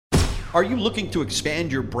Are you looking to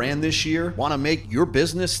expand your brand this year? Want to make your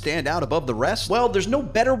business stand out above the rest? Well, there's no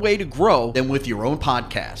better way to grow than with your own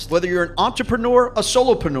podcast. Whether you're an entrepreneur, a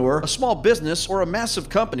solopreneur, a small business, or a massive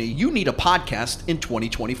company, you need a podcast in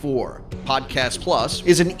 2024. Podcast Plus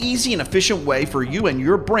is an easy and efficient way for you and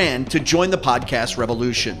your brand to join the podcast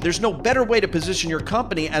revolution. There's no better way to position your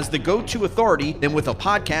company as the go-to authority than with a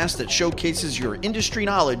podcast that showcases your industry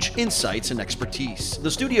knowledge, insights, and expertise.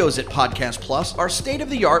 The studios at Podcast Plus are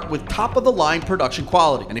state-of-the-art with top-of-the-line production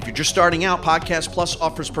quality. And if you're just starting out, Podcast Plus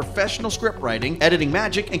offers professional script writing, editing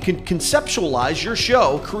magic, and can conceptualize your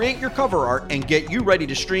show, create your cover art, and get you ready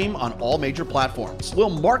to stream on all major platforms. We'll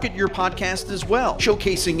market your podcast as well,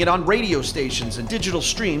 showcasing it on radio stations and digital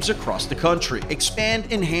streams across the country.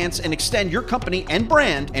 Expand, enhance, and extend your company and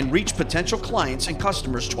brand and reach potential clients and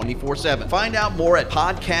customers 24/7. Find out more at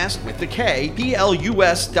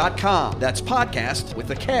podcastwithak.plus.com. That's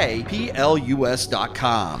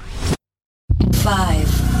podcastwithak.plus.com. 5,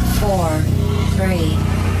 4, 3,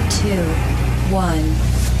 2, 1.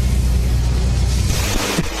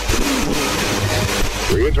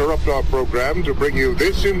 We interrupt our program to bring you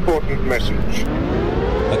this important message.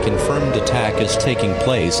 A confirmed attack is taking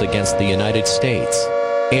place against the United States.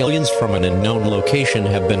 Aliens from an unknown location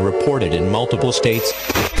have been reported in multiple states.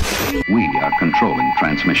 We are controlling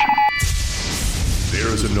transmission.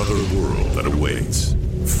 There is another world that awaits,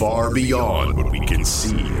 far beyond what we can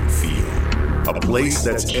see and feel. A place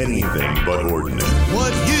that's anything but ordinary.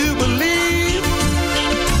 What you believe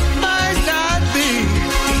might not be.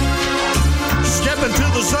 Step into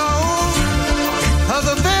the zone of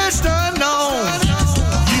the vast unknown.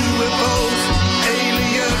 UFOs,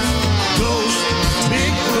 aliens, ghosts,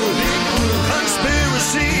 Bigfoot,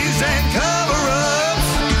 conspiracies and cover-ups.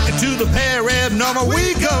 And to the paranormal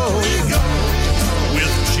we go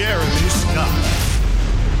with Jeremy Scott.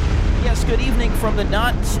 Yes, good evening from the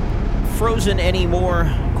not frozen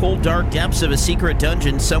anymore cold, dark depths of a secret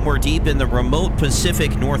dungeon somewhere deep in the remote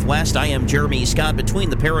Pacific Northwest. I am Jeremy Scott.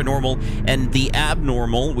 Between the paranormal and the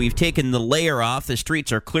abnormal, we've taken the layer off. The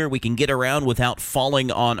streets are clear. We can get around without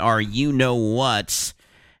falling on our you-know-whats.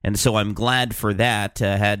 And so I'm glad for that.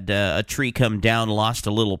 Had a tree come down, lost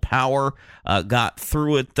a little power, got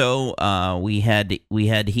through it though. We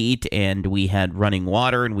had heat and we had running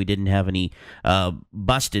water, and we didn't have any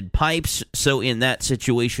busted pipes. So in that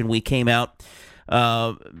situation, we came out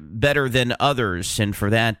better than others, and for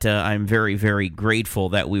that I'm very, very grateful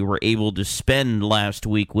that we were able to spend last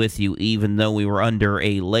week with you, even though we were under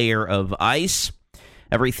a layer of ice.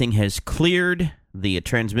 Everything has cleared. The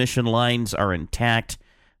transmission lines are intact.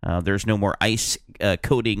 There's no more ice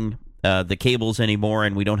coating the cables anymore,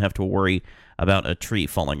 and we don't have to worry about a tree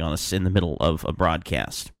falling on us in the middle of a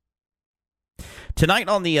broadcast. Tonight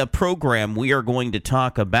on the program, we are going to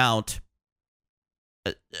talk about,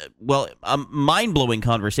 a mind-blowing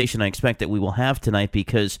conversation I expect that we will have tonight,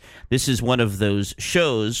 because this is one of those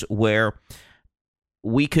shows where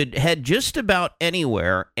we could head just about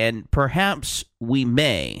anywhere, and perhaps we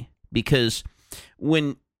may, because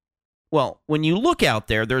when you look out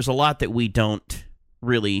there, there's a lot that we don't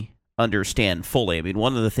really understand fully. I mean,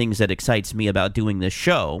 one of the things that excites me about doing this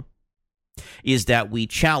show is that we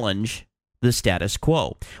challenge the status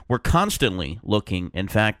quo. We're constantly looking, in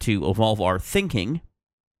fact, to evolve our thinking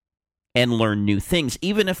and learn new things,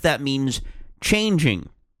 even if that means changing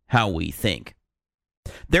how we think.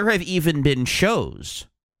 There have even been shows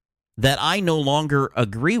that I no longer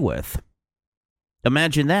agree with.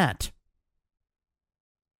 Imagine that.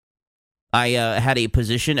 I had a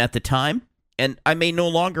position at the time, and I may no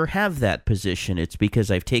longer have that position. It's because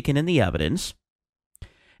I've taken in the evidence,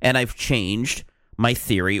 and I've changed my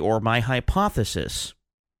theory or my hypothesis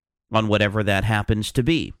on whatever that happens to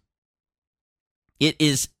be. It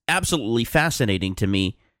is absolutely fascinating to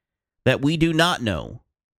me that we do not know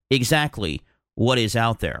exactly what is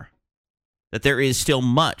out there, that there is still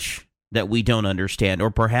much that we don't understand, or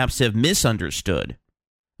perhaps have misunderstood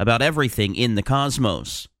about everything in the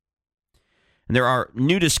cosmos. And there are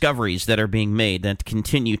new discoveries that are being made that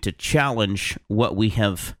continue to challenge what we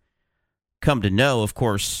have come to know. Of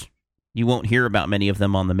course, you won't hear about many of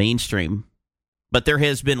them on the mainstream, but there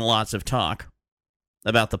has been lots of talk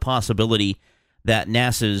about the possibility that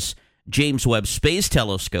NASA's James Webb Space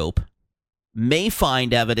Telescope may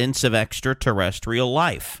find evidence of extraterrestrial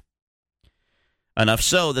life. Enough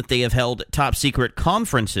so that they have held top-secret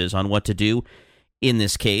conferences on what to do in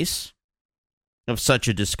this case of such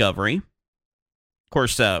a discovery. Of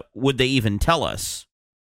course, would they even tell us?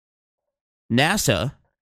 NASA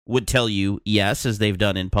would tell you yes, as they've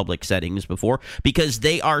done in public settings before, because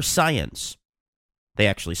they are science. They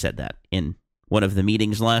actually said that in one of the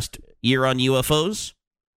meetings last year on UFOs.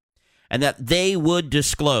 and that they would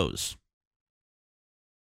disclose.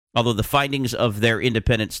 Although the findings of their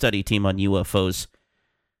independent study team on UFOs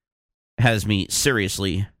has me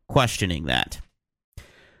seriously questioning that.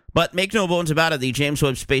 But make no bones about it, the James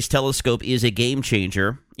Webb Space Telescope is a game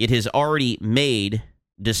changer. It has already made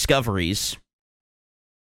discoveries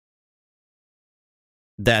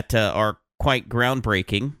that are quite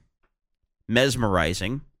groundbreaking,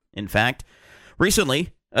 mesmerizing. In fact, recently,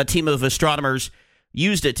 a team of astronomers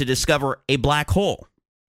used it to discover a black hole,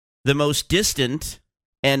 the most distant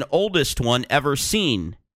and oldest one ever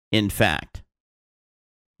seen, in fact,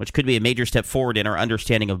 which could be a major step forward in our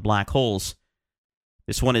understanding of black holes.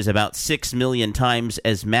 This one is about 6 million times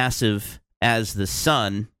as massive as the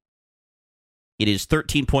sun. It is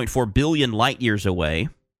 13.4 billion light years away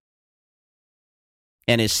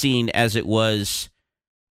and is seen as it was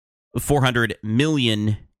 400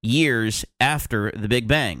 million years after the Big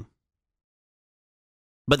Bang.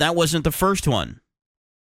 But that wasn't the first one.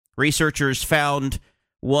 Researchers found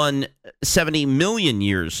one 70 million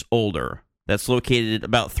years older that's located at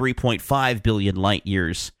about 3.5 billion light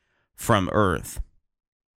years from Earth.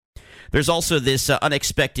 There's also this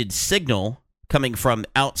unexpected signal coming from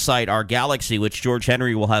outside our galaxy, which George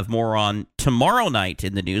Henry will have more on tomorrow night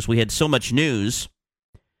in the news. We had so much news.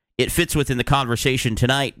 It fits within the conversation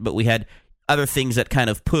tonight, but we had other things that kind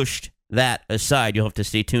of pushed that aside. You'll have to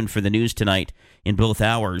stay tuned for the news tonight in both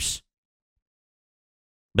hours.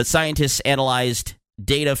 But scientists analyzed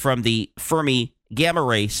data from the Fermi Gamma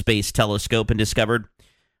Ray Space Telescope and discovered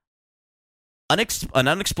an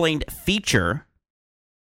unexplained feature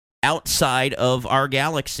outside of our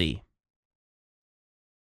galaxy.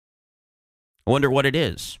 I wonder what it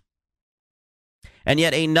is. And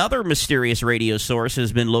yet another mysterious radio source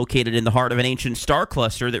has been located in the heart of an ancient star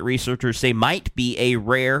cluster that researchers say might be a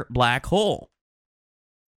rare black hole.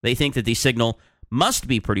 They think that the signal must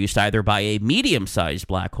be produced either by a medium-sized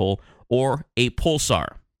black hole or a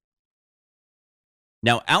pulsar.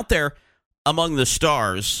 Now, out there among the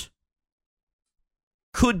stars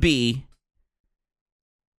could be,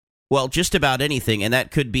 well, just about anything, and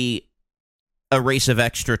that could be a race of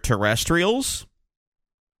extraterrestrials.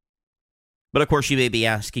 But of course, you may be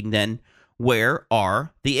asking then, where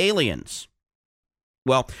are the aliens?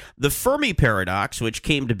 Well, the Fermi paradox, which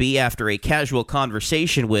came to be after a casual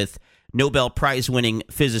conversation with Nobel Prize-winning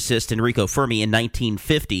physicist Enrico Fermi in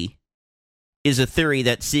 1950, is a theory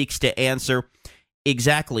that seeks to answer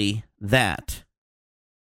exactly that.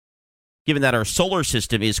 Given that our solar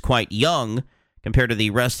system is quite young compared to the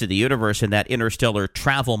rest of the universe and that interstellar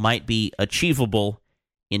travel might be achievable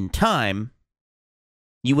in time,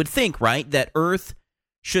 you would think, right, that Earth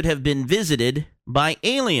should have been visited by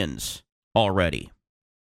aliens already.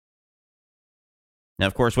 Now,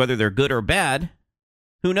 of course, whether they're good or bad,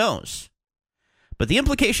 who knows? But the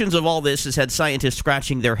implications of all this has had scientists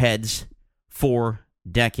scratching their heads for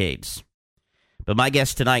decades. But my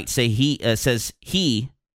guest tonight says he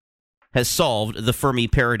has solved the Fermi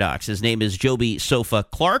paradox. His name is Jobe Soffa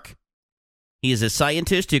Clarke. He is a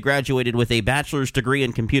scientist who graduated with a bachelor's degree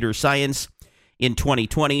in computer science in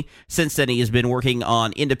 2020. Since then, he has been working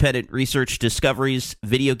on independent research discoveries,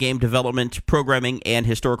 video game development, programming, and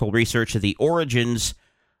historical research of the origins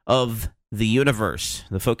of the universe.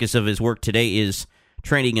 The focus of his work today is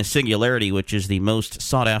training in singularity, which is the most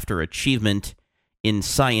sought-after achievement in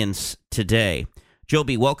science today.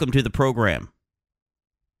 Jobe, welcome to the program.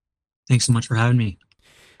 Thanks so much for having me.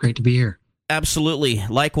 Great to be here. Absolutely.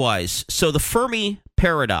 Likewise. So the Fermi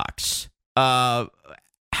paradox, how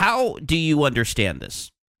do you understand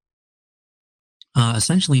this?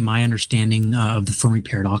 Essentially, my understanding of the Fermi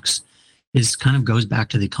paradox is kind of goes back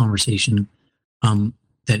to the conversation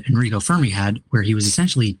that Enrico Fermi had, where he was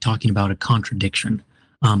essentially talking about a contradiction.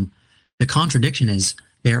 The contradiction is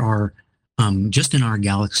there are, just in our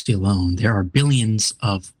galaxy alone, there are billions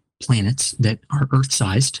of planets that are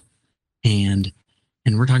Earth-sized, and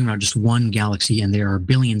we're talking about just one galaxy, and there are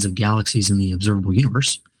billions of galaxies in the observable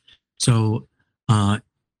universe. So,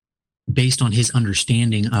 based on his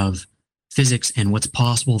understanding of physics and what's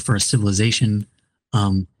possible for a civilization,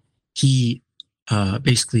 he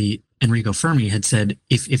basically, Enrico Fermi had said,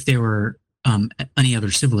 if there were any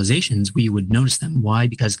other civilizations, we would notice them. Why?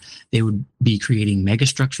 Because they would be creating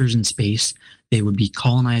megastructures in space. They would be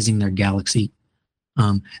colonizing their galaxy.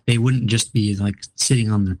 They wouldn't just be like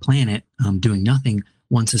sitting on their planet doing nothing.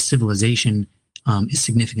 Once a civilization is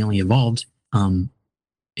significantly evolved,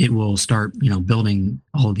 it will start, building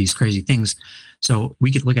all of these crazy things. So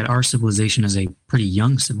we could look at our civilization as a pretty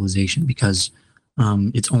young civilization because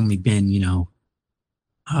it's only been,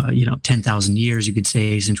 10,000 years, you could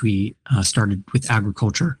say, since we started with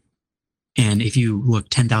agriculture. And if you look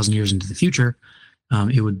 10,000 years into the future,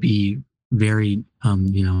 it would be very,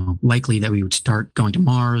 likely that we would start going to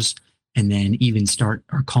Mars and then even start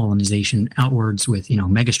our colonization outwards with,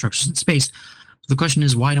 megastructures in space. So the question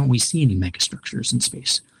is, why don't we see any megastructures in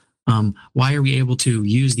space? Why are we able to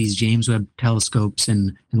use these James Webb telescopes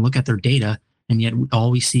and look at their data, and yet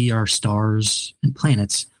all we see are stars and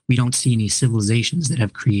planets? We don't see any civilizations that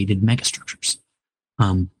have created megastructures.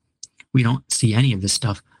 We don't see any of this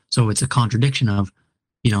stuff. So it's a contradiction of,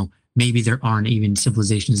 maybe there aren't even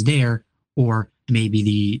civilizations there, or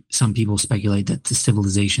maybe some people speculate that the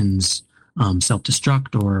civilizations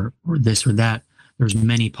self-destruct or this or that. There's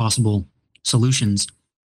many possible solutions.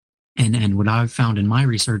 And what I've found in my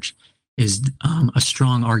research is a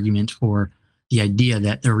strong argument for the idea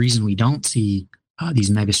that the reason we don't see these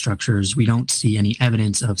megastructures, we don't see any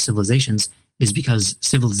evidence of civilizations, is because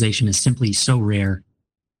civilization is simply so rare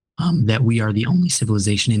that we are the only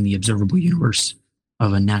civilization in the observable universe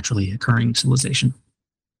of a naturally occurring civilization.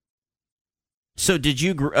 So did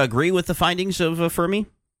you agree with the findings of Fermi?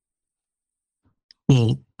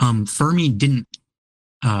 Well, Fermi didn't.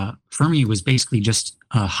 Fermi was basically just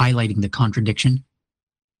highlighting the contradiction.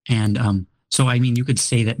 And so, you could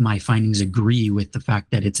say that my findings agree with the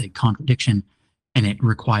fact that it's a contradiction and it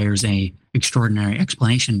requires a extraordinary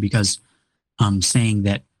explanation, because saying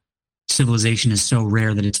that civilization is so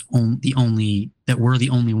rare that it's that we're the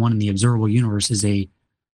only one in the observable universe is a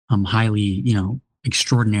highly,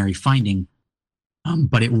 extraordinary finding.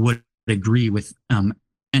 But it would agree with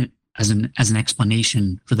as an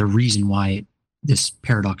explanation for the reason why this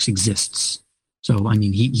paradox exists. So,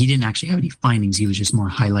 he didn't actually have any findings. He was just more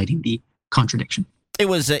highlighting the contradiction. It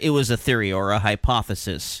was a theory or a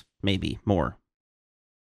hypothesis, maybe more.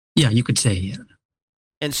 Yeah, you could say. Yeah.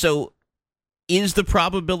 And so, is the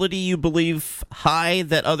probability, you believe, high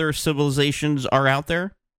that other civilizations are out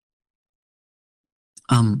there?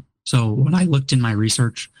 So when I looked in my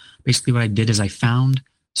research, basically what I did is I found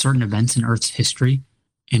certain events in Earth's history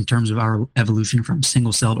in terms of our evolution from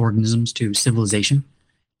single-celled organisms to civilization.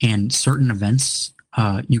 And certain events,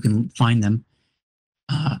 you can find them,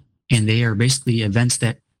 and they are basically events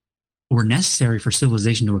that were necessary for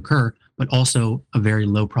civilization to occur, but also a very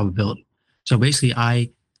low probability. So basically,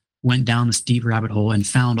 I went down this deep rabbit hole and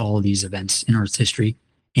found all of these events in Earth's history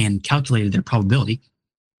and calculated their probability.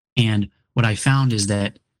 And what I found is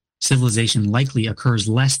that civilization likely occurs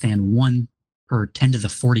less than 1 per 10 to the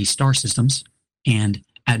 40 star systems, and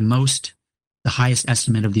at most, the highest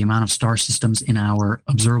estimate of the amount of star systems in our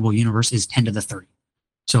observable universe is 10 to the 30.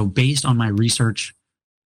 So based on my research,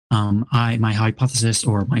 my hypothesis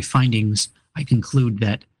or my findings, I conclude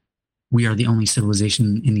that we are the only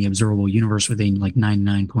civilization in the observable universe with a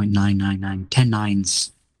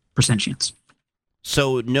 99.999% chance.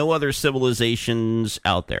 So no other civilizations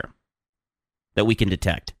out there that we can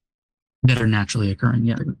detect? That are naturally occurring,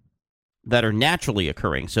 yeah. That are naturally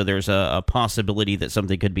occurring. So there's a possibility that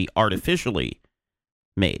something could be artificially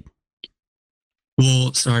made.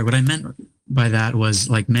 Well, sorry, what I meant by that was,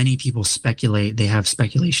 many people speculate, they have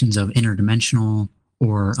speculations of interdimensional,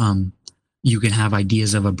 or you can have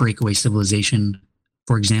ideas of a breakaway civilization.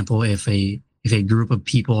 For example, if a group of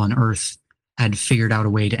people on Earth had figured out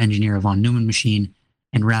a way to engineer a von Neumann machine,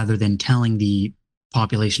 and rather than telling the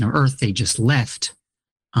population of Earth they just left,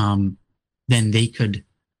 then they could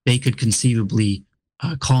conceivably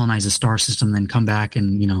colonize a star system, then come back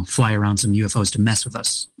and fly around some UFOs to mess with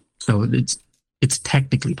us. So it's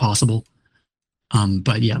technically possible,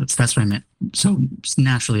 but yeah, that's what I meant. So it's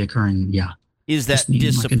naturally occurring, yeah. Is that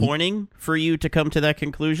disappointing for you to come to that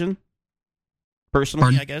conclusion? Personally,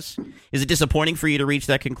 Pardon? I guess. Is it disappointing for you to reach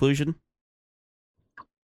that conclusion?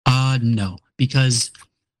 No, because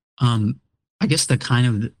I guess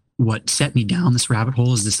what set me down this rabbit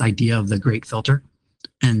hole is this idea of the Great Filter.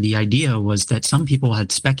 And the idea was that some people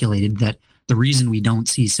had speculated that the reason we don't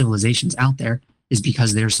see civilizations out there is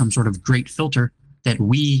because there's some sort of great filter that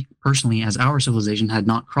we personally, as our civilization, had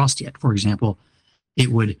not crossed yet. For example, it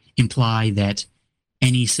would imply that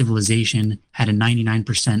any civilization had a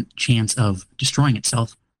 99% chance of destroying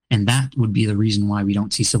itself. And that would be the reason why we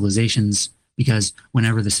don't see civilizations, because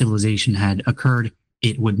whenever the civilization had occurred,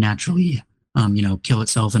 it would naturally, kill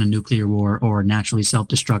itself in a nuclear war, or naturally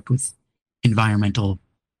self-destruct with environmental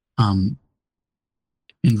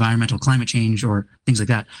climate change or things like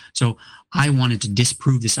that. So I wanted to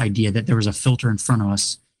disprove this idea that there was a filter in front of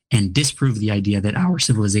us, and disprove the idea that our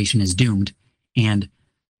civilization is doomed. And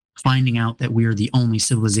finding out that we're the only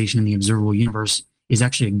civilization in the observable universe is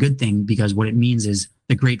actually a good thing, because what it means is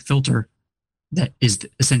the Great Filter, that is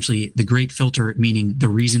essentially the Great Filter, meaning the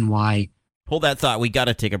reason why. Hold that thought. We got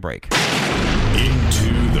to take a break.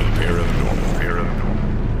 Into the paranormal.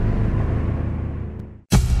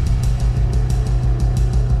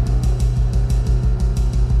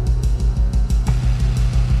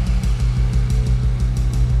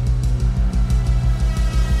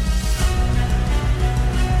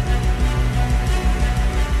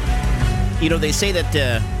 You know, they say that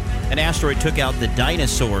an asteroid took out the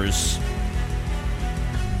dinosaurs.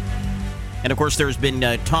 And, of course, there's been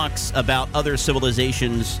talks about other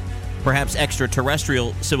civilizations, perhaps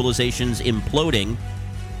extraterrestrial civilizations, imploding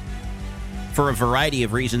for a variety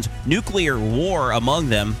of reasons. Nuclear war among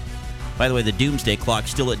them. By the way, the doomsday clock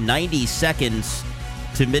still at 90 seconds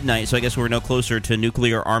to midnight, so I guess we're no closer to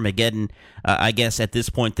nuclear Armageddon, I guess, at this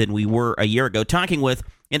point than we were a year ago. Talking with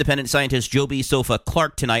independent scientist Jobe Soffa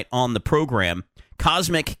Clarke tonight on the program.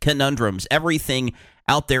 Cosmic conundrums, everything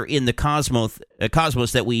out there in the cosmos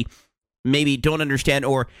that we maybe don't understand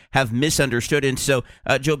or have misunderstood. And so,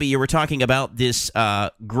 Jobe, you were talking about this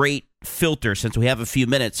great filter. Since we have a few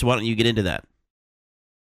minutes, why don't you get into that?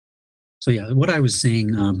 So, yeah, what I was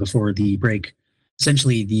saying before the break,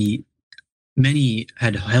 essentially many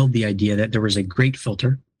had held the idea that there was a great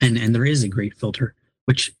filter, and there is a great filter,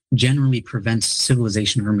 which generally prevents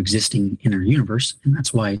civilization from existing in our universe, and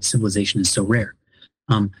that's why civilization is so rare.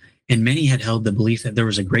 And many had held the belief that there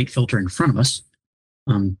was a great filter in front of us,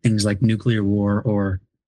 things like nuclear war or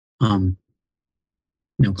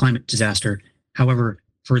climate disaster. However,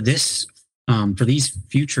 for these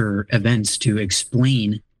future events to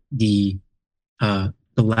explain the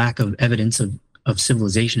lack of evidence of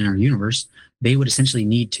civilization in our universe, they would essentially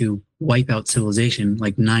need to wipe out civilization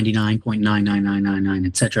like 99.99999,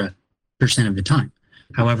 etc. % of the time.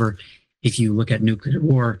 However, if you look at nuclear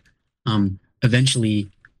war,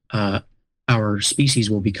 eventually our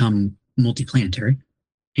species will become multiplanetary,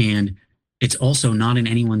 and it's also not in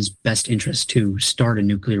anyone's best interest to start a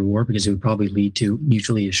nuclear war because it would probably lead to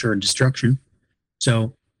mutually assured destruction.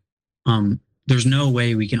 So there's no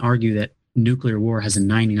way we can argue that nuclear war has a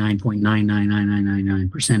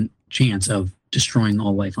 99.99999% chance of destroying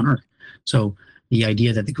all life on Earth. So the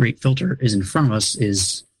idea that the great filter is in front of us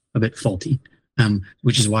is a bit faulty,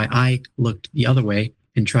 which is why I looked the other way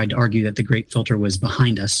and tried to argue that the great filter was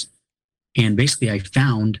behind us. And basically I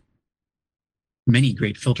found many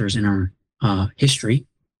great filters in our history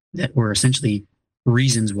that were essentially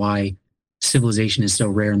reasons why civilization is so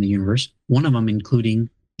rare in the universe. One of them including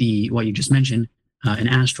what you just mentioned, an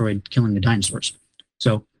asteroid killing the dinosaurs.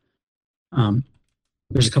 So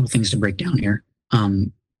there's a couple things to break down here.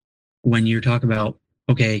 When you talk about,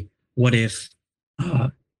 okay, what if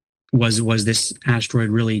was this asteroid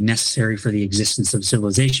really necessary for the existence of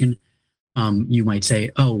civilization? You might say,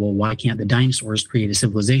 oh, well, why can't the dinosaurs create a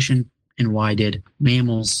civilization? And why did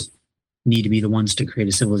mammals need to be the ones to create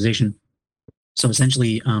a civilization? So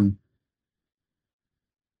essentially,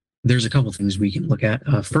 there's a couple things we can look at.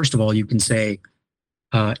 First of all, you can say,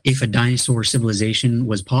 if a dinosaur civilization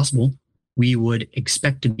was possible, we would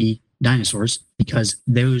expect to be dinosaurs because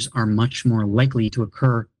those are much more likely to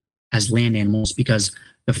occur as land animals because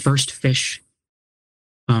the first fish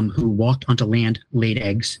who walked onto land laid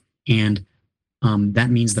eggs, and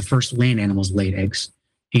that means the first land animals laid eggs.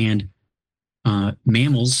 And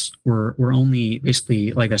mammals were only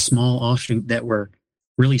basically like a small offshoot that were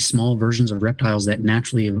really small versions of reptiles that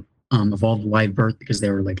naturally evolved live birth because they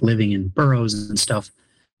were like living in burrows and stuff.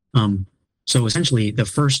 So essentially the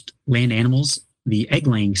first land animals, the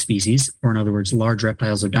egg-laying species, or in other words, large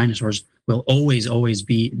reptiles or dinosaurs, will always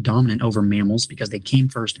be dominant over mammals because they came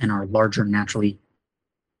first and are larger naturally.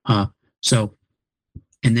 And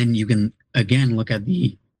then you can again look at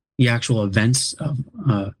the actual events of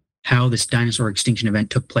how this dinosaur extinction event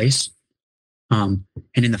took place. And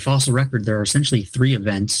in the fossil record, there are essentially 3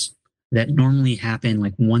 events that normally happen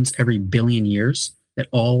like once every billion years that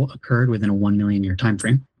all occurred within a 1 million year time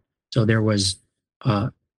frame. So there was,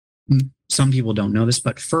 some people don't know this,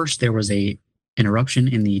 but first there was an eruption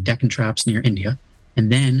in the Deccan Traps near India. And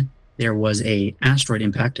then there was a asteroid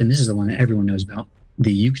impact, and this is the one that everyone knows about,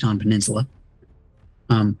 the Yucatan Peninsula.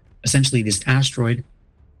 Essentially, this asteroid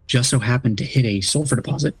just so happened to hit a sulfur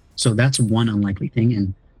deposit. So that's one unlikely thing.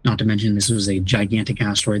 And not to mention, this was a gigantic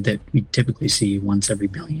asteroid that we typically see once every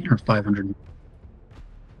billion or 500.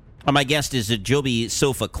 My guest is Jobe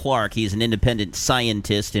Soffa Clarke. He's an independent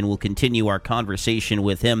scientist, and we'll continue our conversation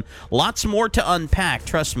with him. Lots more to unpack.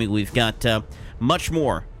 Trust me, we've got much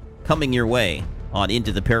more coming your way on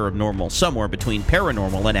Into the Paranormal, somewhere between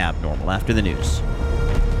paranormal and abnormal, after the news.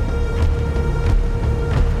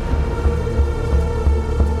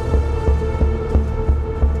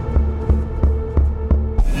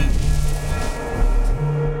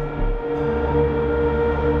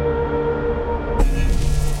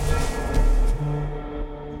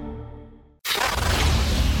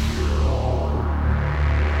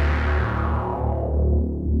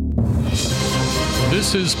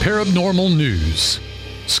 This is Paranormal News.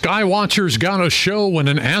 Skywatchers got a show when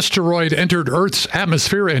an asteroid entered Earth's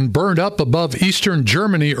atmosphere and burned up above eastern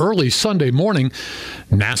Germany early Sunday morning.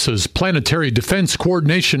 NASA's Planetary Defense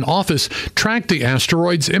Coordination Office tracked the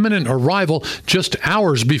asteroid's imminent arrival just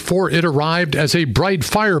hours before it arrived as a bright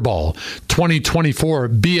fireball. 2024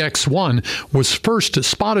 BX-1 was first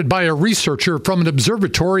spotted by a researcher from an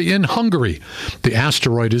observatory in Hungary. The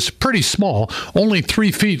asteroid is pretty small, only 3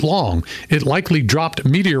 feet long. It likely dropped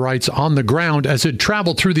meteorites on the ground as it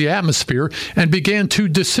traveled through the atmosphere and began to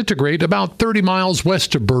disintegrate about 30 miles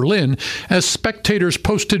west of Berlin as spectators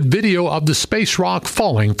posted video of the space rock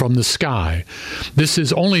falling from the sky. This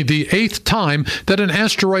is only the 8th time that an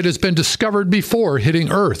asteroid has been discovered before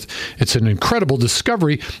hitting Earth. It's an incredible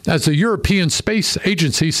discovery, as the European Space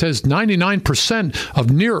Agency says 99%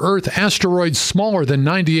 of near-Earth asteroids smaller than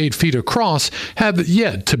 98 feet across have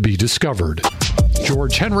yet to be discovered.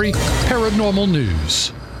 George Henry, Paranormal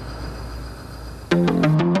News.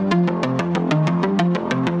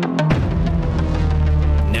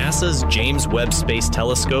 NASA's James Webb Space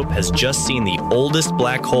Telescope has just seen the oldest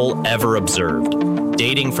black hole ever observed,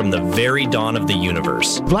 dating from the very dawn of the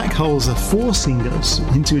universe. Black holes are forcing us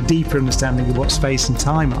into a deeper understanding of what space and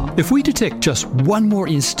time are. If we detect just one more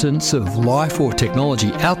instance of life or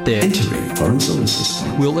technology out there, entering foreign solar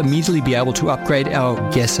system, we'll immediately be able to upgrade our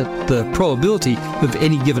guess at the probability of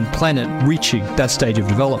any given planet reaching that stage of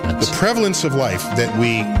development. The prevalence of life that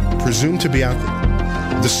we presume to be out there,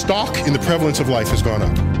 the stock in the prevalence of life has gone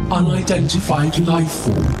up. Unidentified life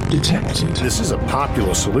form detected. This is a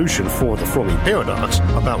popular solution for the Fermi paradox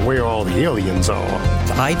about where all the aliens are.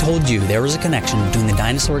 I told you there was a connection between the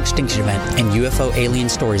dinosaur extinction event and UFO alien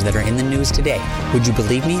stories that are in the news today. Would you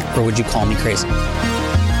believe me, or would you call me crazy?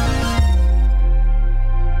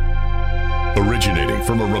 Originating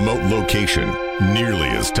from a remote location, nearly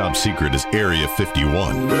as top secret as Area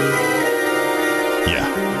 51.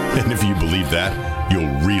 Yeah, and if you believe that,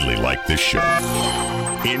 you'll really like this show.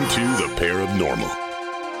 Into the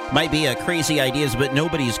Paranormal. Might be crazy ideas, but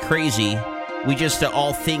nobody's crazy. We just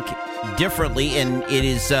all think differently, and it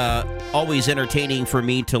is always entertaining for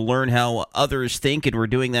me to learn how others think, and we're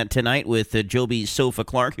doing that tonight with Jobe Soffa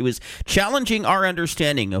Clarke, who is challenging our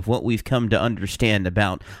understanding of what we've come to understand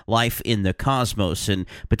about life in the cosmos, and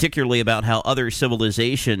particularly about how other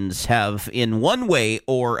civilizations have, in one way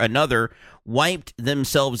or another, wiped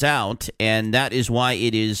themselves out, and that is why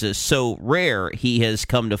it is so rare, he has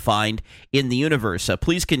come to find, in the universe.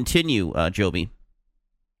 Please continue, Jobe.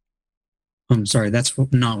 I'm sorry, that's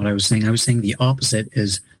not what I was saying. I was saying the opposite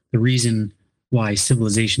is the reason why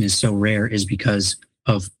civilization is so rare is because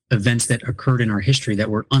of events that occurred in our history that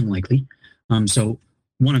were unlikely. So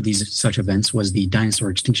one of these such events was the dinosaur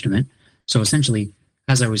extinction event. So essentially,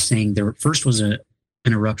 as I was saying, there first was an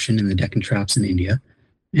eruption in the Deccan Traps in India,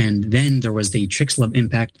 and then there was the Chicxulub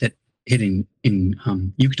impact that hit in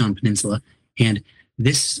Yucatan Peninsula, and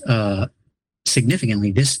this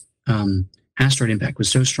significantly, this asteroid impact was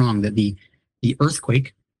so strong that the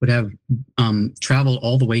earthquake would have traveled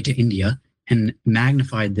all the way to India and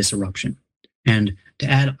magnified this eruption. And to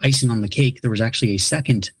add icing on the cake, there was actually a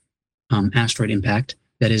second asteroid impact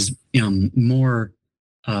that is more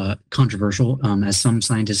controversial, as some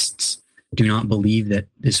scientists do not believe that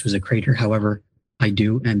this was a crater. However, I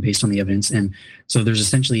do, and based on the evidence. And so there's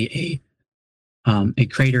essentially a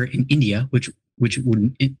crater in India, which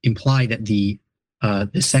would imply that the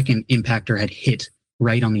second impactor had hit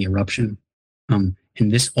right on the eruption. And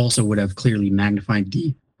this also would have clearly magnified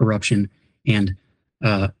the eruption, and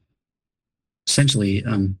essentially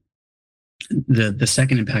the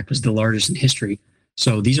second impact was the largest in history.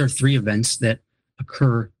 So these are 3 events that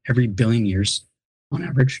occur every billion years on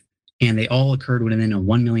average, and they all occurred within a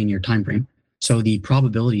 1 million year time frame. So the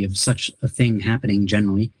probability of such a thing happening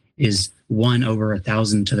generally is 1 over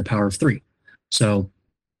 1,000 to the power of 3. So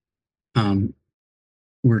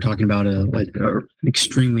we're talking about an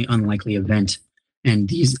extremely unlikely event, and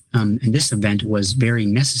this event was very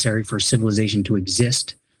necessary for civilization to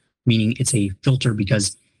exist, meaning it's a filter,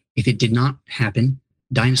 because if it did not happen,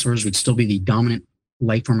 dinosaurs would still be the dominant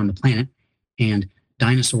life form on the planet, and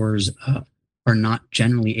dinosaurs are not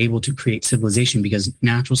generally able to create civilization because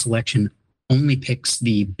natural selection only picks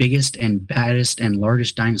the biggest and baddest and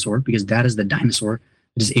largest dinosaur, because that is the dinosaur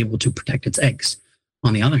that is able to protect its eggs.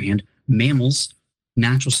 On the other hand, mammals,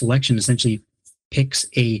 natural selection essentially picks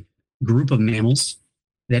a group of mammals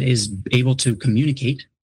that is able to communicate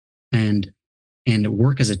and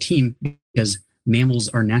work as a team, because mammals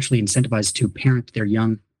are naturally incentivized to parent their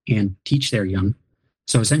young and teach their young.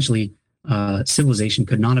 So essentially, civilization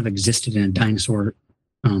could not have existed in a dinosaur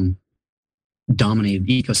dominated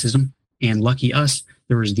ecosystem. And lucky us,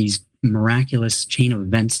 there was these miraculous chain of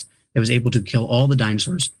events that was able to kill all the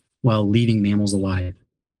dinosaurs while leaving mammals alive.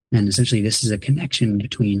 And essentially, this is a connection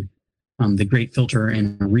between the Great Filter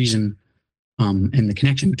and a reason, and the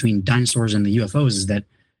connection between dinosaurs and the UFOs is that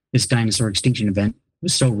this dinosaur extinction event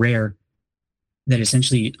was so rare that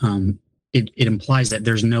essentially it implies that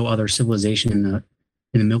there's no other civilization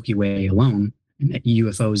in the Milky Way alone, and that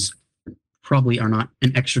UFOs probably are not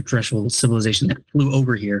an extraterrestrial civilization that flew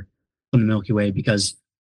over here from the Milky Way, because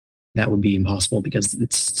that would be impossible because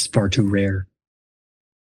it's far too rare.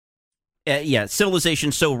 Yeah,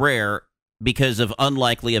 civilization so rare because of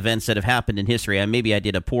unlikely events that have happened in history. And maybe I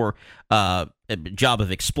did a poor job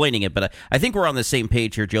of explaining it, but I think we're on the same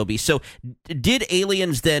page here, Joby. So did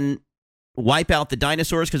aliens then wipe out the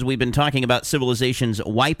dinosaurs? Because we've been talking about civilizations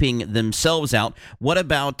wiping themselves out. What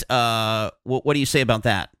about, what do you say about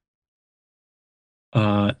that?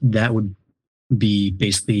 That would be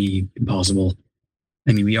basically impossible.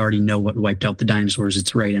 I mean, we already know what wiped out the dinosaurs.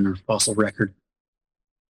 It's right in our fossil record.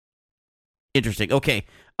 Interesting. Okay.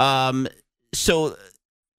 So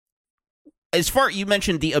as far, you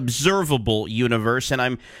mentioned the observable universe, and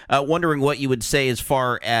I'm wondering what you would say as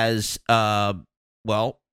far as,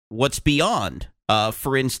 well, what's beyond.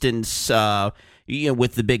 For instance,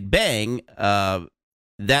 with the Big Bang,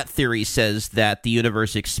 that theory says that the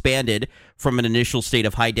universe expanded from an initial state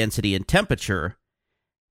of high density and temperature.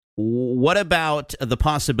 What about the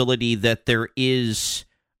possibility that there is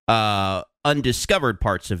undiscovered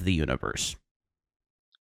parts of the universe?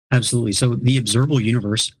 Absolutely. So the observable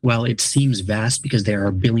universe, while it seems vast because there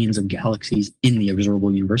are billions of galaxies in the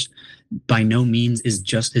observable universe, by no means is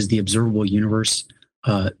the observable universe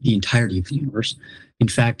the entirety of the universe. In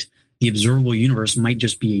fact, the observable universe might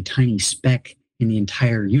just be a tiny speck in the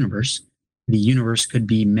entire universe. The universe could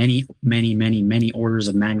be many, many, many, many orders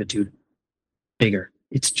of magnitude bigger.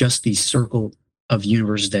 It's just the circle of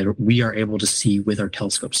universes that we are able to see with our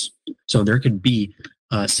telescopes. So there could be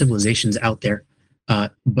civilizations out there,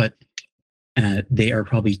 but they are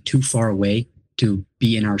probably too far away to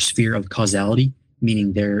be in our sphere of causality,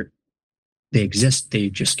 meaning they exist, they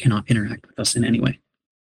just cannot interact with us in any way.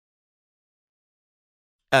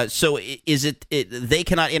 So is it they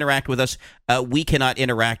cannot interact with us, we cannot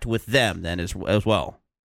interact with them then as well?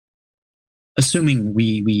 Assuming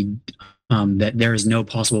we that there is no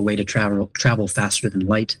possible way to travel faster than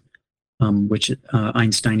light, which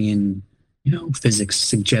Einsteinian physics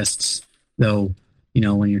suggests, though,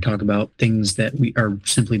 when you're talking about things that we are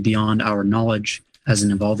simply beyond our knowledge as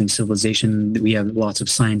an evolving civilization, we have lots of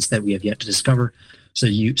science that we have yet to discover. So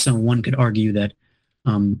one could argue that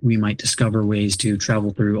we might discover ways to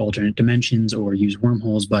travel through alternate dimensions or use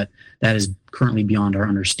wormholes, but that is currently beyond our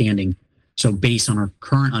understanding. So based on our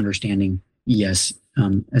current understanding, yes,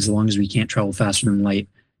 as long as we can't travel faster than light,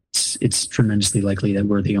 it's tremendously likely that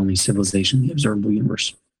we're the only civilization in the observable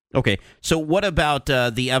universe. Okay, so what about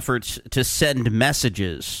the efforts to send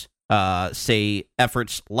messages, say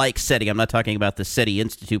efforts like SETI? I'm not talking about the SETI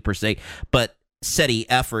Institute per se, but SETI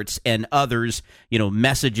efforts and others,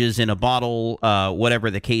 messages in a bottle, whatever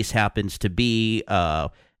the case happens to be,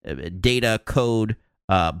 data code,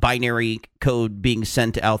 binary code being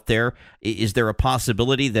sent out there. Is there a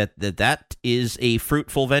possibility that is a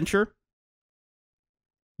fruitful venture?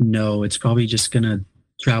 No, it's probably just going to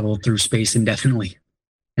travel through space indefinitely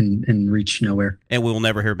and reach nowhere. And we will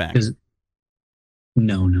never hear back?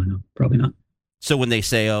 No, probably not. So when they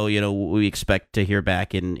say, we expect to hear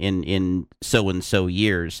back in so-and-so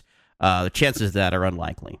years, the chances of that are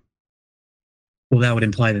unlikely. Well, that would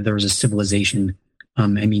imply that there was a civilization.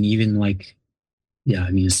 Even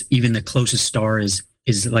the closest star is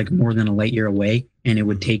like more than a light year away, and it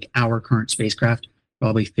would take our current spacecraft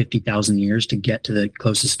probably 50,000 years to get to the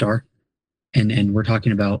closest star. And we're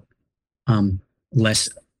talking about less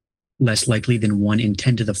likely than 1 in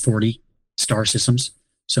 10 to the 40 star systems.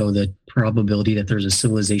 So the probability that there's a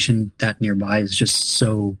civilization that nearby is just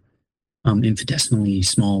so infinitesimally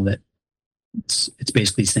small that it's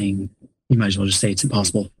basically saying, you might as well just say it's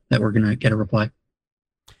impossible that we're going to get a reply.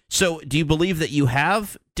 So do you believe that you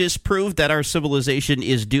have disproved that our civilization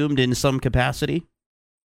is doomed in some capacity?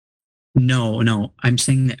 No. I'm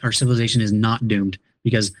saying that our civilization is not doomed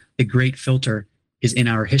because the Great Filter is in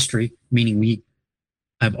our history, meaning we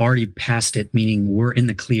have already passed it, meaning we're in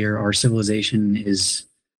the clear. Our civilization is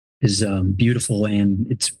beautiful and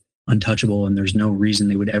it's untouchable, and there's no reason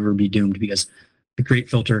they would ever be doomed because the Great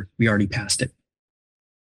Filter, we already passed it.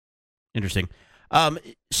 Interesting.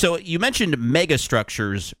 So you mentioned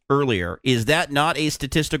megastructures earlier. Is that not a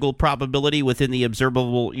statistical probability within the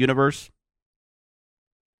observable universe?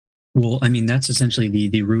 Well, that's essentially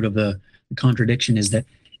the root of the contradiction, is that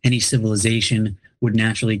any civilization would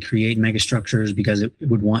naturally create megastructures because it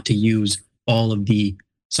would want to use all of the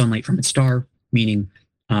sunlight from its star, meaning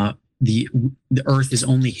the Earth is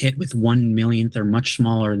only hit with 1/millionth or much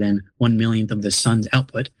smaller than 1/millionth of the sun's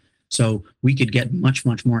output. So we could get much,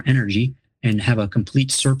 much more energy and have a complete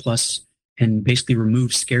surplus and basically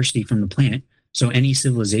remove scarcity from the planet. So any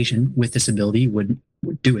civilization with this ability would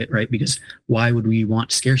do it, right? Because why would we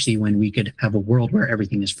want scarcity when we could have a world where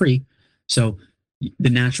everything is free? So the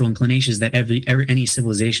natural inclination is that any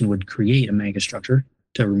civilization would create a megastructure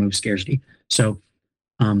to remove scarcity. So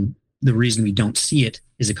the reason we don't see it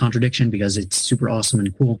is a contradiction because it's super awesome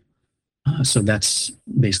and cool. So that's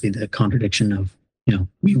basically the contradiction of,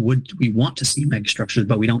 we want to see megastructures,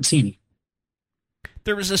 but we don't see any.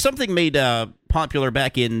 There was something made popular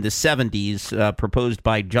back in the 70s, proposed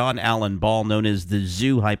by John Allen Ball, known as the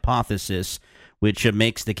zoo hypothesis, which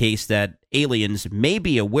makes the case that aliens may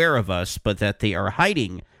be aware of us, but that they are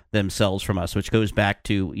hiding themselves from us, which goes back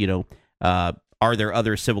to, are there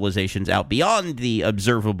other civilizations out beyond the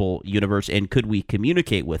observable universe, and could we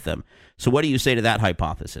communicate with them? So what do you say to that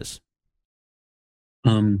hypothesis?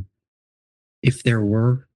 If there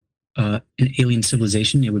were an alien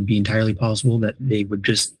civilization, it would be entirely possible that they would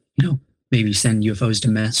just, maybe send UFOs to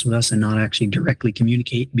mess with us and not actually directly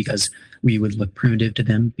communicate, because we would look primitive to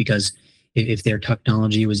them. Because if their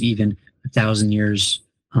technology was even 1,000 years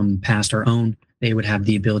past our own, they would have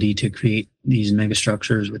the ability to create these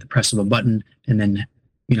megastructures with the press of a button, and then,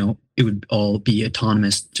 it would all be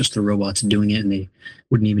autonomous, just the robots doing it, and they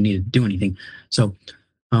wouldn't even need to do anything. So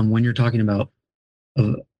when you're talking about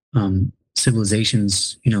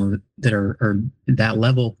civilizations, that are that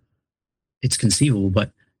level, it's conceivable.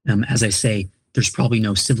 But as I say, there's probably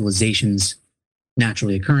no civilizations,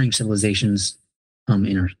 naturally occurring civilizations,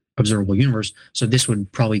 in our observable universe. So this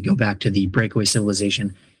would probably go back to the breakaway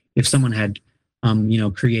civilization. If someone had,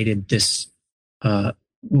 created this,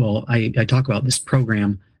 I talk about this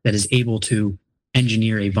program that is able to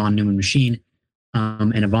engineer a von Neumann machine,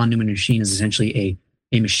 and a von Neumann machine is essentially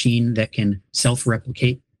a machine that can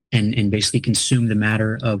self-replicate and basically consume the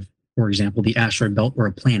matter of, for example, the asteroid belt or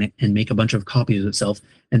a planet, and make a bunch of copies of itself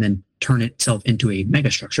and then turn itself into a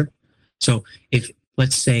megastructure. So if,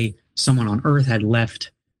 let's say, someone on Earth had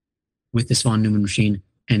left with this von Neumann machine,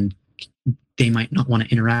 and they might not want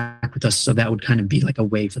to interact with us, so that would kind of be like a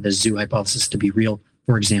way for the zoo hypothesis to be real.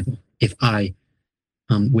 For example, if I,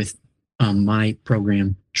 with my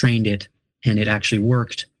program, trained it and it actually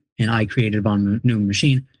worked, and I created a von Neumann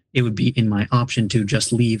machine, it would be in my option to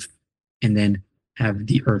just leave and then have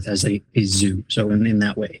the Earth as a zoo. So in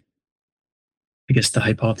that way, I guess the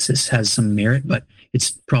hypothesis has some merit, but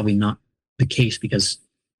it's probably not the case, because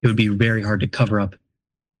it would be very hard to cover up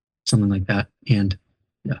something like that. And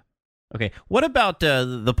yeah. Okay. What about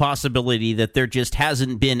the possibility that there just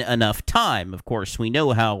hasn't been enough time? Of course, we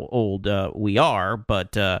know how old we are,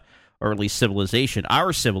 but or at least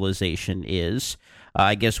our civilization is.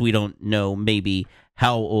 I guess we don't know maybe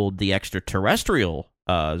how old the extraterrestrials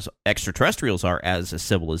are as a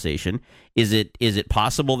civilization. Is it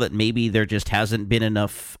possible that maybe there just hasn't been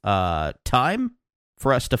enough time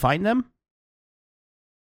for us to find them?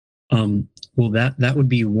 Well, that would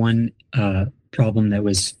be one problem that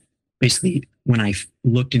was basically when I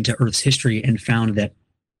looked into Earth's history and found that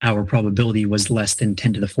our probability was less than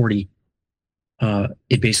 10 to the 40.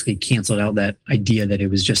 It basically canceled out that idea that it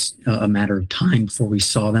was just a matter of time before we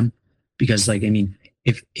saw them. Because,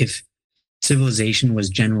 if civilization was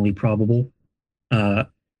generally probable,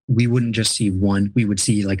 we wouldn't just see one. We would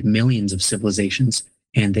see millions of civilizations,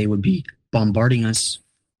 and they would be bombarding us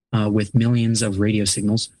with millions of radio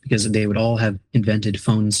signals, because they would all have invented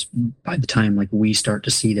phones by the time we start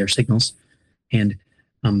to see their signals. And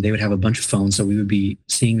they would have a bunch of phones, so we would be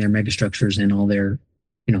seeing their megastructures and all their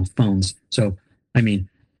phones. So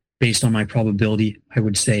based on my probability, I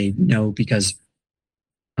would say no, because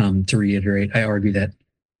to reiterate, I argue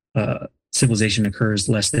that civilization occurs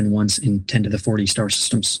less than once in 10 to the 40 star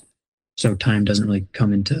systems. So time doesn't really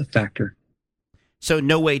come into factor. So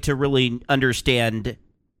no way to really understand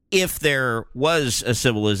if there was a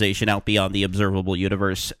civilization out beyond the observable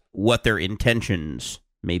universe, what their intentions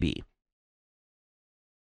may be.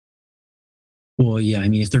 Well, yeah,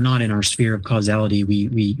 if they're not in our sphere of causality,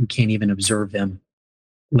 we can't even observe them,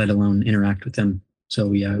 let alone interact with them.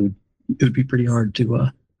 So yeah, it would be pretty hard to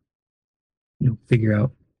figure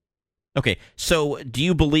out. Okay, so do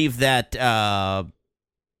you believe that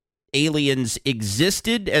aliens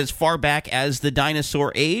existed as far back as the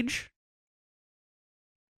dinosaur age?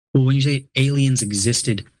 Well, when you say aliens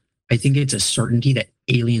existed, I think it's a certainty that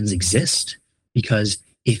aliens exist, because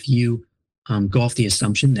if you go off the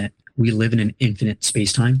assumption that we live in an infinite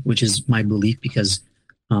space-time, which is my belief, because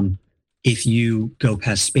if you go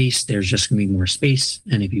past space, there's just going to be more space.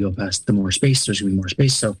 And if you go past the more space, there's going to be more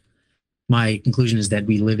space. So my conclusion is that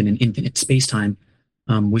we live in an infinite space-time,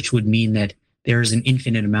 which would mean that there is an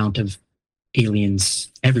infinite amount of aliens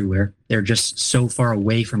everywhere. They're just so far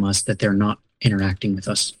away from us that they're not interacting with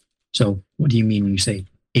us. So what do you mean when you say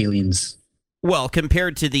aliens? Well,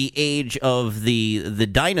 compared to the age of the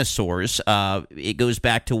dinosaurs, it goes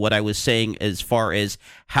back to what I was saying as far as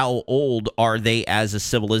how old are they as a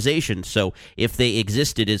civilization. So if they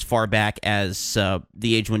existed as far back as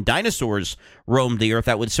the age when dinosaurs roamed the earth,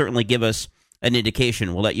 that would certainly give us an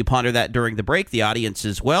indication. We'll let you ponder that during the break, the audience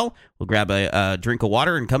as well. We'll grab a drink of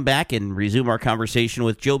water and come back and resume our conversation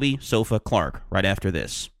with Jobe Soffa Clarke right after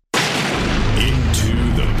this. Into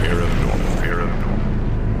the paranormal.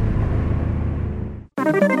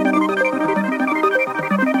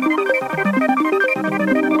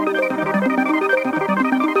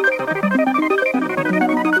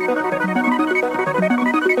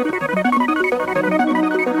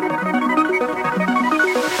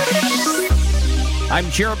 I'm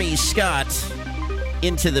Jeremy Scott,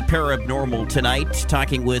 into the paranormal tonight,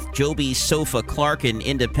 talking with Jobe Soffa Clarke, an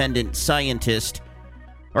independent scientist.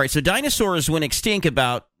 All right, so dinosaurs went extinct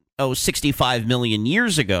about 65 million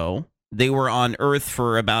years ago. They were on Earth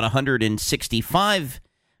for about 165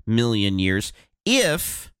 million years.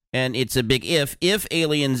 If, and it's a big if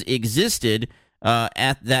aliens existed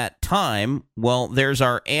at that time, well, there's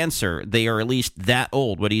our answer. They are at least that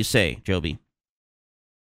old. What do you say, Jobe?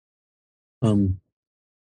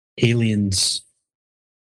 Aliens,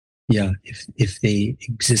 yeah, if they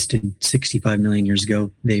existed 65 million years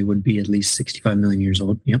ago, they would be at least 65 million years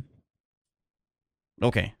old. Yep.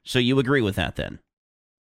 Okay, so you agree with that then?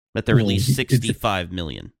 That they're at least 65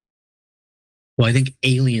 million. Well, I think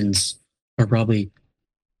aliens are probably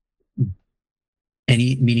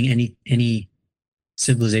any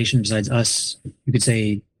civilization besides us, you could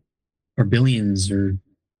say, are billions or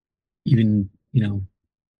even,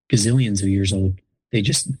 gazillions of years old. They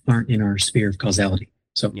just aren't in our sphere of causality.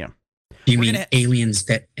 So, yeah. Do you mean aliens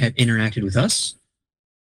that have interacted with us?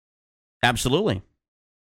 Absolutely.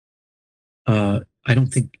 I don't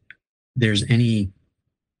think there's any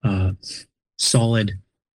solid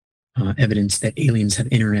evidence that aliens have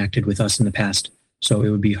interacted with us in the past. So it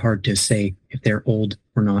would be hard to say if they're old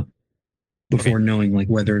or not before knowing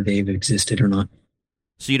whether they've existed or not.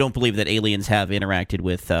 So you don't believe that aliens have interacted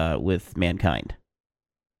with mankind?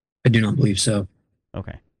 I do not believe so.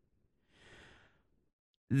 Okay.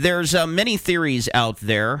 There's many theories out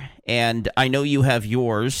there, and I know you have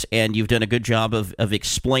yours, and you've done a good job of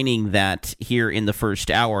explaining that here in the first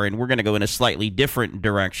hour, and we're going to go in a slightly different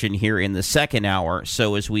direction here in the second hour.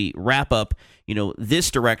 So as we wrap up, this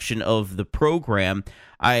direction of the program,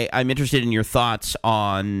 I'm interested in your thoughts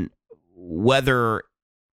on whether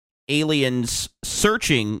aliens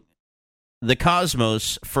searching the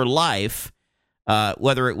cosmos for life,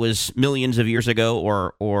 whether it was millions of years ago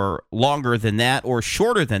or longer than that or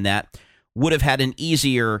shorter than that, would have had an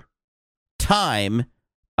easier time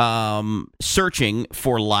searching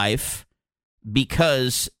for life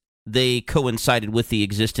because they coincided with the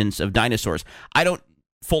existence of dinosaurs. I don't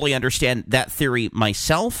fully understand that theory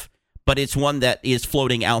myself, but it's one that is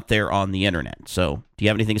floating out there on the internet. So do you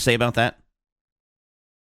have anything to say about that?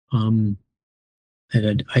 That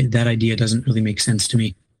idea doesn't really make sense to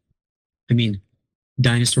me. I mean,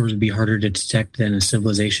 dinosaurs would be harder to detect than a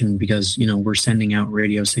civilization because, we're sending out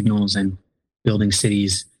radio signals and building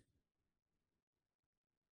cities.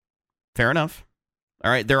 Fair enough. All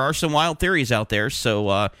right, there are some wild theories out there,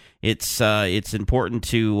 so it's important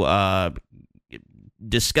to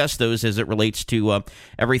discuss those as it relates to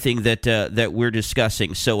everything that we're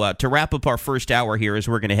discussing. So to wrap up our first hour here, as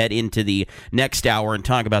we're going to head into the next hour and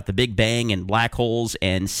talk about the Big Bang and black holes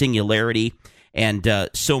and singularity and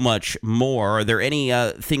so much more. Are there any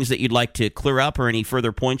things that you'd like to clear up or any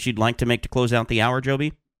further points you'd like to make to close out the hour,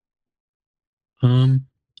 Jobe?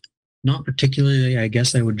 Not particularly. I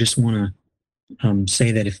guess I would just want to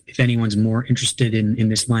say that if anyone's more interested in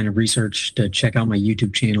this line of research, to check out my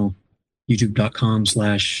YouTube channel,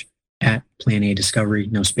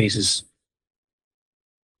 youtube.com/@PlanADiscovery, no spaces.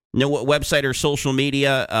 No website or social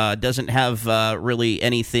media, doesn't have really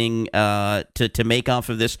anything to make off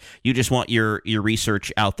of this. You just want your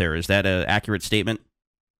research out there. Is that an accurate statement?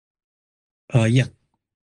 Yeah.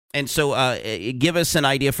 And so give us an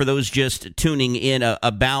idea for those just tuning in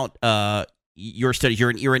about your studies.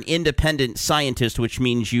 You're an independent scientist, which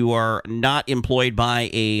means you are not employed by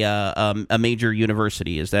a major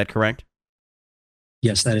university. Is that correct?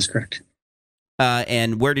 Yes, that is correct.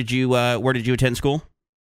 And where did you attend school?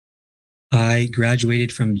 I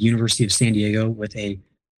graduated from the University of San Diego with a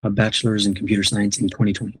bachelor's in computer science in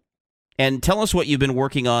 2020. And tell us what you've been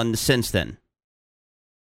working on since then.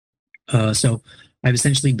 So I've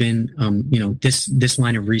essentially been, this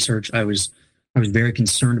line of research. I was very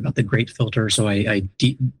concerned about the great filter, so I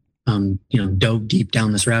dove deep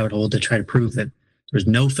down this rabbit hole to try to prove that there's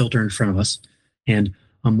no filter in front of us. And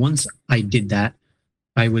once I did that,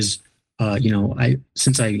 I was,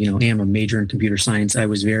 since I am a major in computer science, I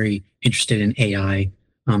was very interested in AI.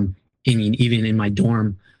 Even in my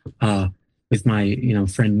dorm, with my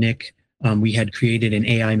friend Nick, we had created an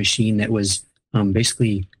AI machine that was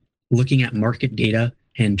basically looking at market data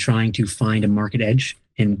and trying to find a market edge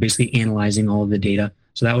and basically analyzing all of the data.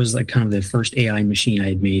 So that was like kind of the first AI machine I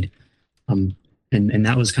had made. And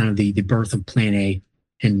that was kind of the birth of Plan A.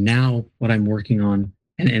 And now what I'm working on,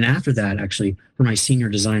 and after that, actually, for my senior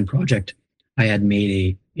design project, I had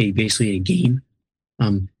made basically a game.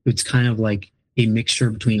 It's kind of like a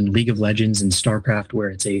mixture between League of Legends and StarCraft, where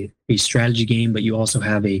it's a strategy game, but you also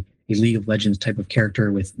have a League of Legends type of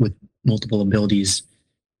character with multiple abilities.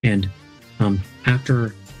 And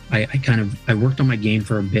after I worked on my game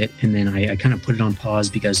for a bit, and then I kind of put it on pause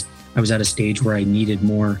because I was at a stage where I needed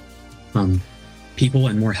more people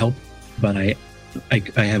and more help, but I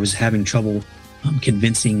was having trouble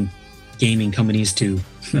convincing gaming companies to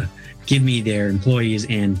give me their employees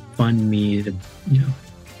and fund me to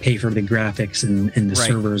pay for the graphics and the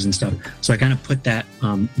servers and stuff. So I kind of put that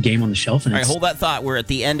game on the shelf. And all right, hold that thought. We're at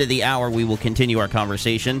the end of the hour. We will continue our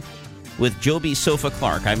conversation with Jobe Soffa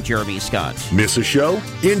Clarke. I'm Jeremy Scott. Miss a show?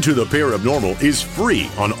 Into the Paranormal is free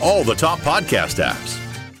on all the top podcast apps.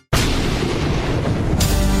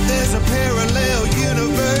 There's a parallel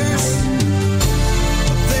universe,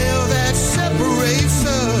 a veil that separates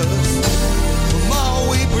us from all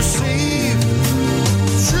we perceive.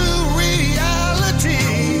 True reality.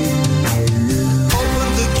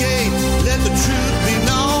 Open the gate, let the truth be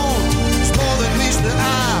known. It's more than meets the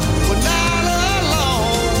eye. We're not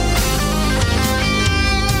alone.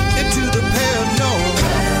 Into the paranormal.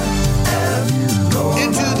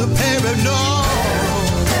 Into the paranormal.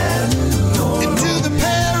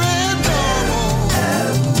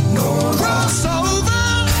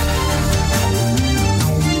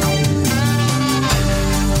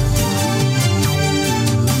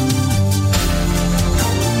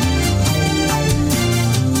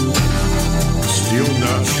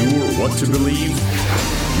 Not sure what to believe?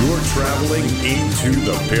 You're traveling into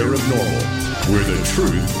the paranormal, where the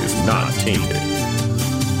truth is not tainted.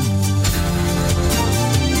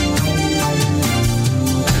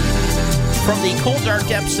 From the cold, dark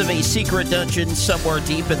depths of a secret dungeon somewhere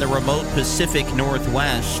deep in the remote Pacific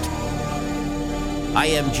Northwest, I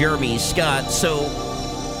am Jeremy Scott. So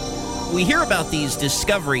we hear about these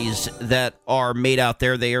discoveries that are made out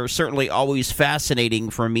there. They are certainly always fascinating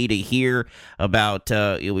for me to hear about.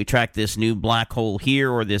 We track this new black hole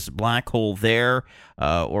here or this black hole there,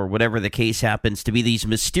 or whatever the case happens to be. These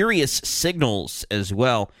mysterious signals as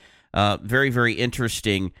well. Very, very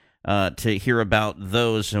interesting to hear about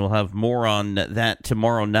those. And we'll have more on that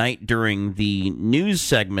tomorrow night during the news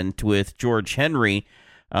segment with George Henry.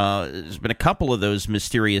 There's been a couple of those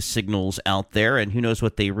mysterious signals out there, and who knows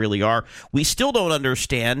what they really are. We still don't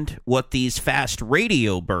understand what these fast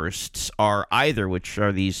radio bursts are either, which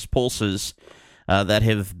are these pulses that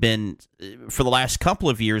have been, for the last couple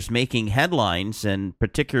of years, making headlines, and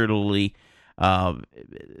particularly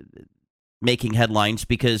making headlines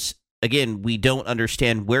because, again, we don't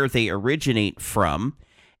understand where they originate from,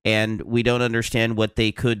 and we don't understand what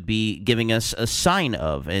they could be giving us a sign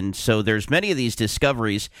of. And so there's many of these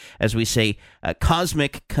discoveries, as we say,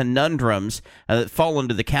 cosmic conundrums that fall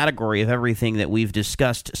into the category of everything that we've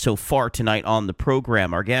discussed so far tonight on the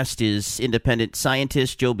program. Our guest is independent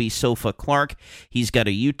scientist Jobe Soffa Clarke. He's got a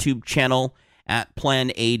YouTube channel at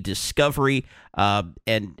Plan A Discovery.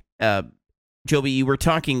 Jobe, you were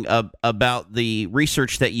talking about the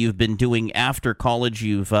research that you've been doing after college.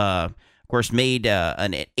 You've of course, made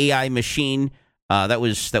an AI machine. That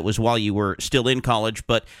was while you were still in college,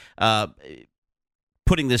 but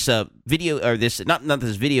putting this video or this not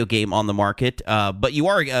this video game on the market. But you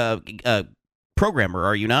are a programmer,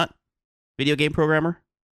 are you not? Video game programmer?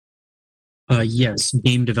 Yes,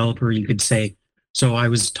 game developer, you could say. So I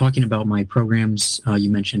was talking about my programs you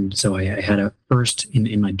mentioned. So I had a first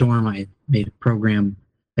in my dorm. I made a program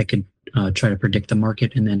that could try to predict the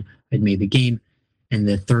market, and then I'd made the game. And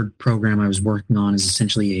the third program I was working on is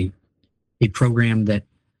essentially a program that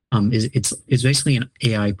it's basically an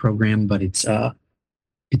AI program, but it's going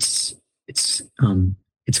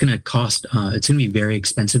to cost it's going to be very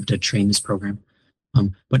expensive to train this program.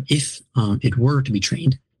 But if it were to be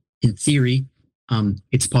trained, in theory,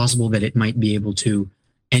 it's possible that it might be able to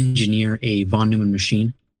engineer a von Neumann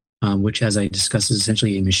machine, which, as I discussed, is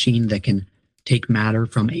essentially a machine that can take matter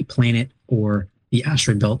from a planet or the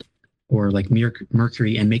asteroid belt or like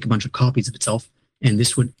Mercury and make a bunch of copies of itself. And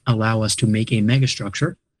this would allow us to make a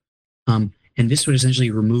megastructure. And this would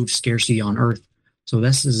essentially remove scarcity on Earth. So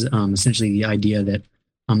this is essentially the idea that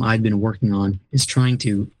I've been working on, is trying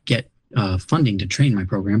to get funding to train my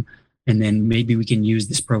program. And then maybe we can use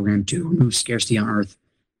this program to remove scarcity on Earth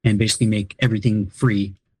and basically make everything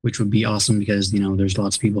free, which would be awesome because, there's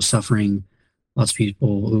lots of people suffering, lots of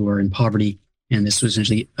people who are in poverty. And this would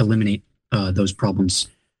essentially eliminate those problems.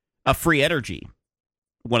 A free energy,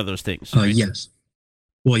 one of those things. Right? Yes.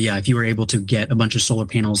 Well, yeah, if you were able to get a bunch of solar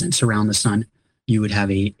panels and surround the sun, you would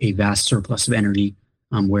have a vast surplus of energy,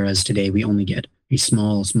 whereas today we only get a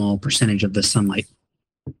small percentage of the sunlight.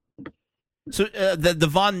 So the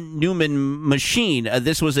von Neumann machine,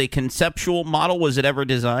 this was a conceptual model. Was it ever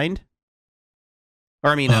designed?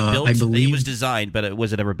 Or, built? I believe it was designed, but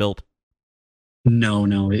was it ever built?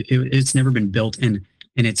 No, it's never been built, and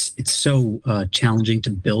it's so challenging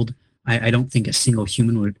to build. I don't think a single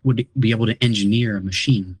human would be able to engineer a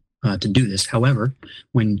machine to do this. However,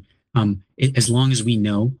 when as long as we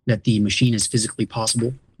know that the machine is physically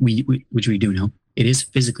possible, which we do know, it is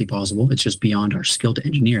physically possible. It's just beyond our skill to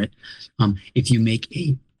engineer it. If you make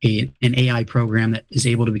an AI program that is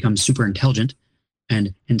able to become super intelligent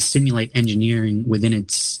and simulate engineering within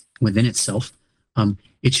itself,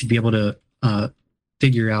 it should be able to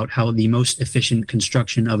figure out how the most efficient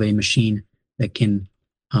construction of a machine that can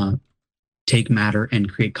take matter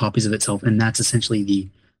and create copies of itself. And that's essentially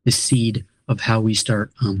the seed of how we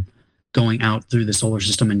start going out through the solar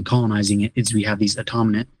system and colonizing it. Is we have these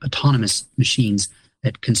autonomous machines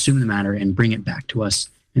that consume the matter and bring it back to us.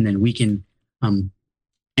 And then we can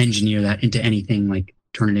engineer that into anything, like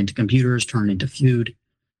turn it into computers, turn it into food,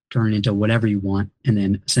 turn it into whatever you want, and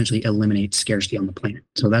then essentially eliminate scarcity on the planet.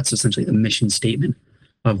 So that's essentially the mission statement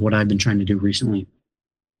of what I've been trying to do recently.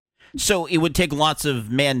 So it would take lots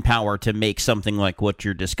of manpower to make something like what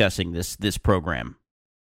you're discussing, this program.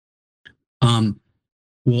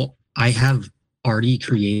 Well, I have already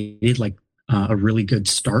created a really good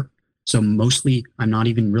start. So mostly I'm not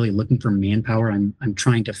even really looking for manpower. I'm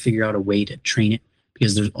trying to figure out a way to train it,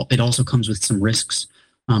 because it also comes with some risks.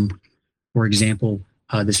 For example,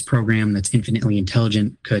 this program that's infinitely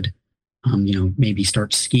intelligent could maybe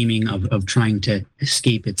start scheming of trying to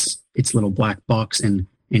escape its little black box and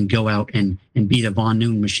go out and be the von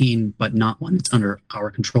Neumann machine, but not one that's under our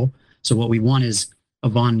control. So what we want is a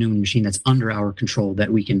von Neumann machine that's under our control,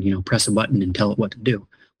 that we can, press a button and tell it what to do.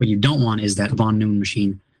 What you don't want is that von Neumann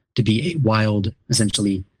machine to be a wild,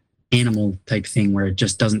 essentially animal type thing where it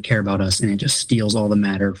just doesn't care about us and it just steals all the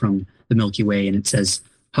matter from the Milky Way and it says,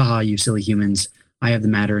 haha, you silly humans, I have the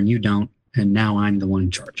matter and you don't, and now I'm the one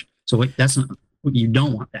in charge. So that's not, you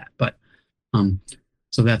don't want that. But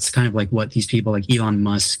so that's kind of like what these people like Elon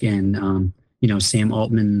Musk and Sam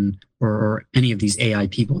Altman or any of these AI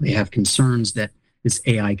people, they have concerns that this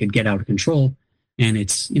AI could get out of control. And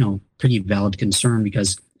it's, pretty valid concern,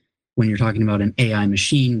 because when you're talking about an AI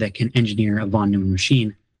machine that can engineer a von Neumann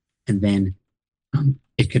machine, and then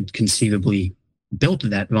it could conceivably build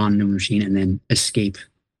that von Neumann machine and then escape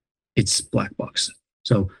its black box.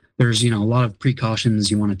 So there's, a lot of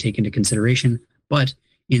precautions you want to take into consideration, but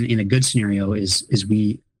in a good scenario is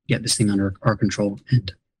we get this thing under our control.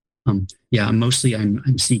 And mostly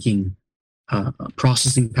I'm seeking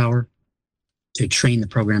processing power to train the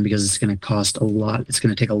program, because it's going to cost a lot. It's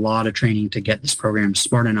going to take a lot of training to get this program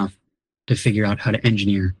smart enough to figure out how to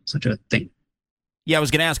engineer such a thing. Yeah, I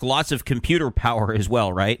was going to ask, lots of computer power as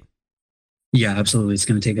well, right? Yeah, absolutely. It's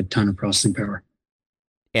going to take a ton of processing power.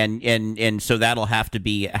 And so that'll have to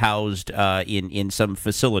be housed in some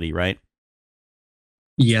facility, right?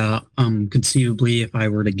 Yeah, conceivably, if I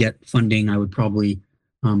were to get funding, I would probably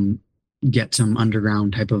get some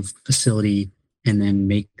underground type of facility and then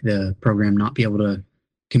make the program not be able to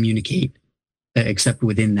communicate except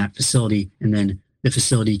within that facility. And then the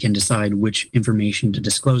facility can decide which information to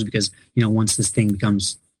disclose, because, once this thing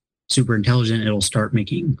becomes super intelligent, it'll start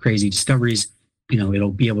making crazy discoveries.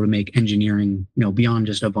 It'll be able to make engineering, beyond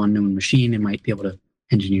just a von Neumann machine. It might be able to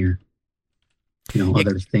engineer,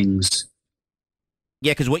 other things.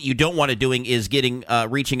 Yeah, because what you don't want to doing is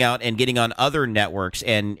reaching out and getting on other networks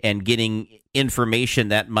and getting information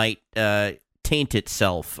that might taint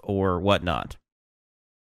itself or whatnot.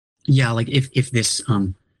 Yeah, like if this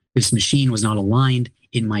this machine was not aligned,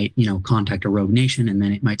 it might contact a rogue nation, and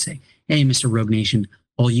then it might say, "Hey, Mr. Rogue Nation,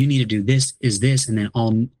 all you need to do this is this, and then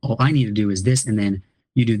all I need to do is this, and then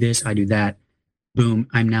you do this, I do that." boom,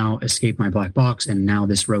 I'm now escaped my black box, and now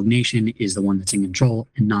this rogue nation is the one that's in control,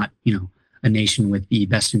 and not, a nation with the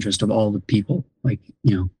best interest of all the people. Like,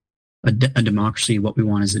 a democracy. What we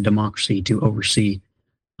want is a democracy to oversee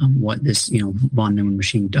what this, von Neumann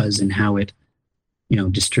machine does and how it,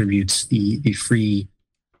 distributes the free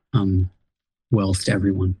wealth to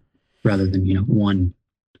everyone, rather than, one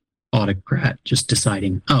autocrat just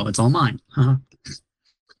deciding, oh, it's all mine.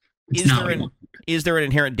 Is there an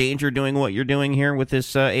inherent danger doing what you're doing here with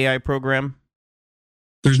this AI program?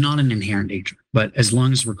 There's not an inherent danger, but as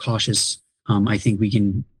long as we're cautious, I think we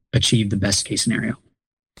can achieve the best case scenario.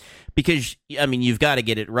 Because, you've got to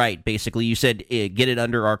get it right, basically. You said get it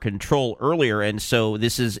under our control earlier, and so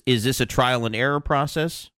is this a trial and error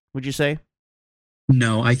process, would you say?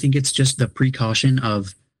 No, I think it's just the precaution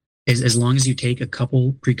of, as long as you take a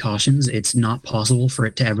couple precautions, it's not possible for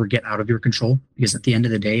it to ever get out of your control, because at the end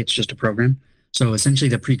of the day, it's just a program. So essentially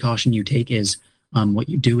the precaution you take is, what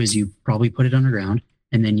you do is you probably put it underground,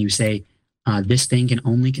 and then you say, this thing can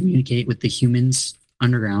only communicate with the humans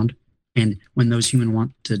underground. And when those humans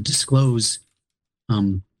want to disclose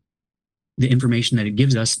the information that it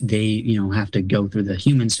gives us, they, have to go through the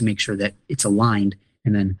humans to make sure that it's aligned.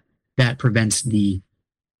 And then that prevents the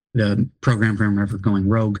program from ever going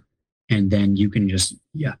rogue. And then you can just,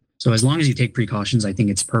 So as long as you take precautions, I think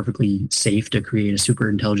it's perfectly safe to create a super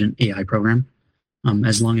intelligent AI program.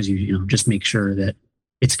 As long as you, just make sure that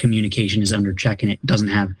its communication is under check and it doesn't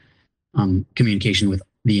have communication with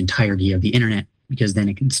the entirety of the internet, because then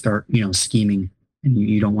it can start, scheming, and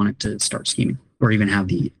you don't want it to start scheming or even have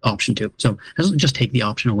the option to. So it doesn't just take the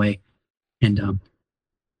option away. And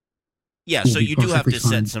so you do have to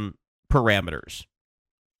set some parameters.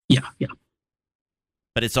 Yeah.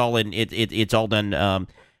 But it's all it's all done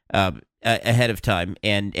ahead of time,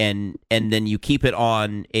 and then you keep it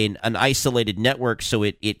on an isolated network, so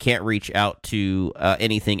it can't reach out to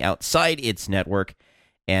anything outside its network,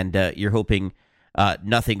 and you're hoping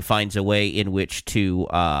nothing finds a way in which to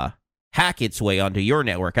hack its way onto your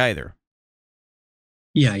network either.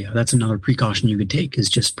 Yeah. That's another precaution you could take, is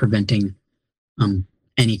just preventing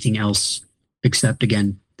anything else except,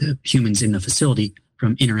 again, the humans in the facility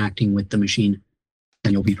from interacting with the machine,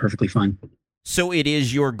 and you'll be perfectly fine. So it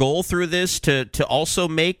is your goal through this to also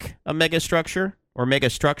make a megastructure or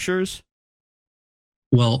megastructures?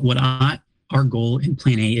 Well, our goal in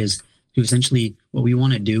Plan A is to essentially, what we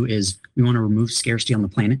want to do is we want to remove scarcity on the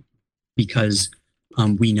planet, because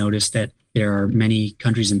we notice that there are many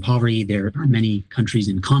countries in poverty, there are many countries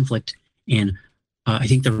in conflict, and I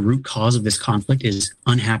think the root cause of this conflict is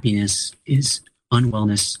unhappiness, is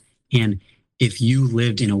unwellness. And if you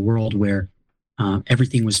lived in a world where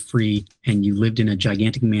everything was free, and you lived in a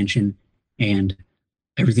gigantic mansion, and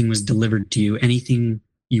everything was delivered to you, anything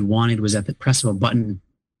you wanted was at the press of a button,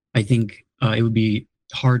 I think it would be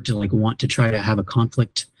hard to want to try to have a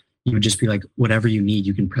conflict. You would just be like, whatever you need,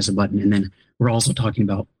 you can press a button. And then we're also talking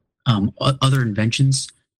about other inventions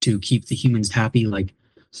to keep the humans happy. Like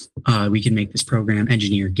we can make this program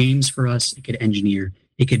engineer games for us. It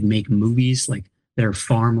could make movies that are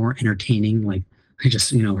far more entertaining. Like I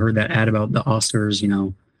just, heard that ad about the Oscars,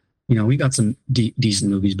 we got some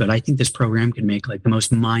decent movies, but I think this program can make the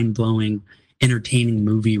most mind blowing, entertaining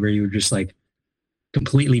movie where you're just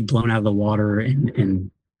completely blown out of the water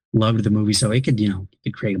and loved the movie. So it could, it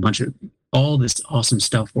could create a bunch of all this awesome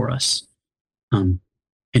stuff for us, and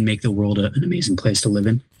make the world an amazing place to live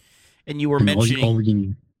in. And you were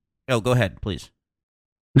mentioning... Oh, go ahead, please.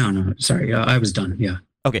 No, sorry. I was done. Yeah.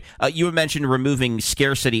 Okay. You were mentioning removing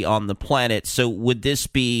scarcity on the planet. So would this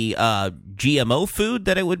be GMO food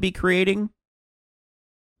that it would be creating?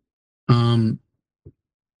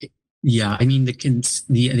 Yeah. I mean,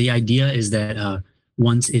 the idea is that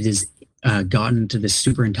once it is gotten to this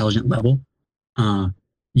super intelligent level,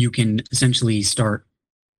 you can essentially start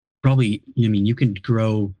you can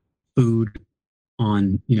grow food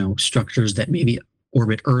on, structures that maybe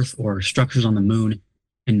orbit Earth or structures on the moon,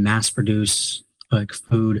 and mass produce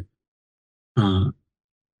food. And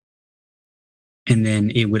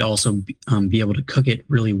then it would also be able to cook it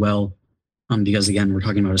really well, because again, we're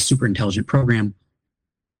talking about a super intelligent program.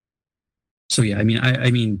 So yeah, I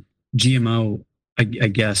mean, GMO, I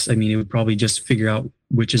guess, it would probably just figure out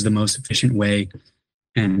which is the most efficient way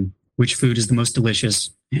and which food is the most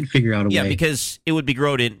delicious, and figure out a way. Yeah, because it would be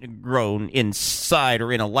grown inside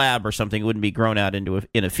or in a lab or something. It wouldn't be grown out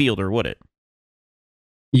in a field, or would it?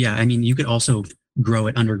 Yeah, you could also grow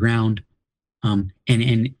it underground,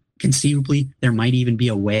 and conceivably there might even be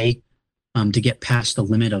a way to get past the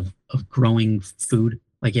limit of growing food.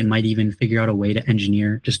 Like it might even figure out a way to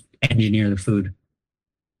engineer the food.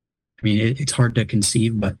 It's hard to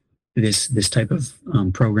conceive, but this type of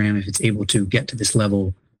program, if it's able to get to this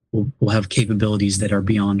level, will have capabilities that are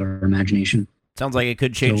beyond our imagination. Sounds like it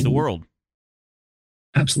could change the world.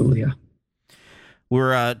 Absolutely, yeah.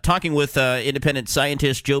 We're talking with independent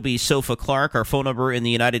scientist Jobe Soffa Clarke. Our phone number in the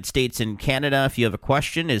United States and Canada, if you have a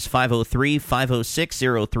question, is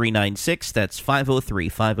 503-506-0396. That's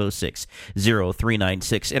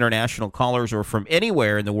 503-506-0396. International callers or from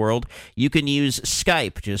anywhere in the world, you can use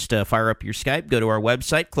Skype. Just fire up your Skype, go to our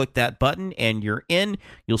website, click that button, and you're in.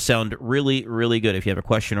 You'll sound really, really good. If you have a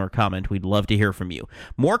question or comment, we'd love to hear from you.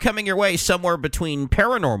 More coming your way somewhere between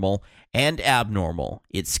paranormal and abnormal.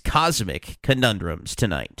 It's Cosmic Conundrums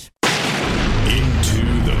tonight. Into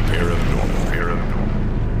the paranormal.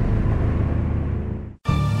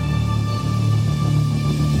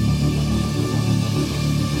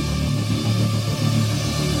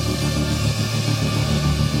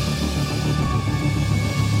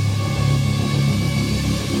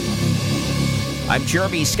 I'm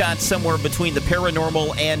Jeremy Scott, somewhere between the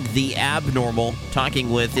paranormal and the abnormal,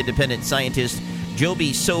 talking with independent scientist Jobe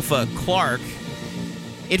Soffa Clarke.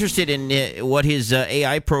 Interested in what his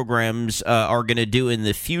AI programs are going to do in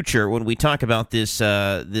the future. When we talk about this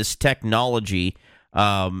this technology,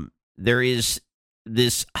 there is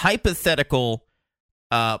this hypothetical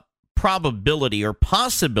probability or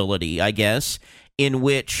possibility, I guess, in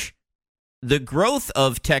which the growth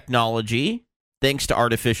of technology, thanks to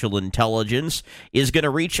artificial intelligence, is going to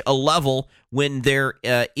reach a level when there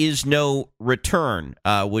is no return,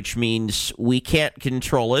 which means we can't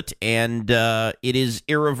control it, and it is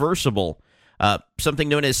irreversible. Something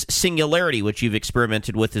known as singularity, which you've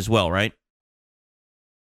experimented with as well, right?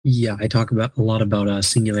 Yeah, I talk a lot about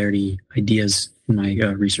singularity ideas in my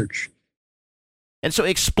research. And so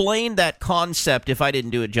explain that concept, if I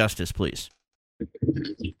didn't do it justice, please.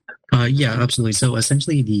 Yeah, absolutely. So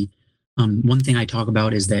essentially the one thing I talk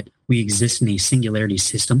about is that we exist in a singularity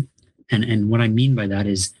system. And what I mean by that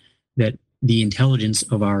is that the intelligence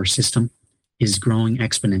of our system is growing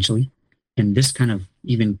exponentially. And this kind of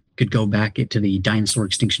even could go back to the dinosaur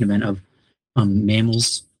extinction event of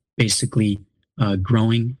mammals basically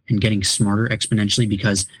growing and getting smarter exponentially,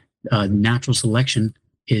 because natural selection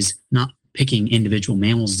is not picking individual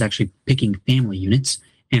mammals, it's actually picking family units.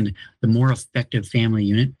 And the more effective family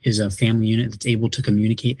unit is a family unit that's able to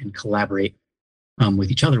communicate and collaborate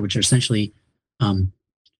with each other, which are essentially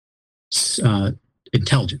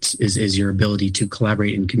intelligence is your ability to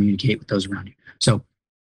collaborate and communicate with those around you. So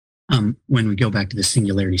when we go back to the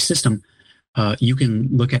singularity system, you can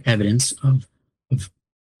look at evidence of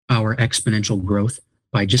our exponential growth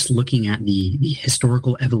by just looking at the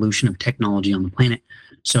historical evolution of technology on the planet.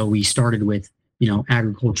 So we started with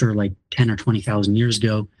agriculture like 10 or 20,000 years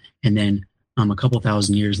ago. And then a couple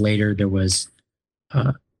thousand years later, there was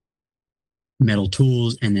metal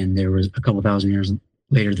tools. And then there was a couple thousand years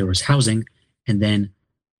later, there was housing. And then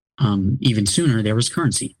even sooner, there was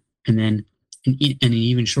currency. And then in an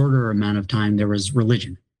even shorter amount of time, there was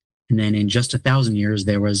religion. And then in just 1,000 years,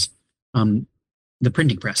 there was the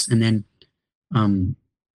printing press. And then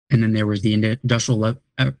there was the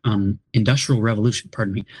industrial revolution,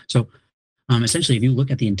 pardon me. So essentially, if you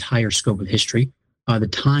look at the entire scope of history, the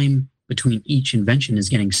time between each invention is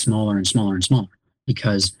getting smaller and smaller and smaller,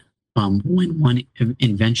 because when one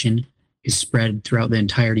invention is spread throughout the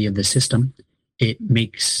entirety of the system, it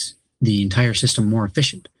makes the entire system more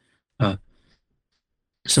efficient.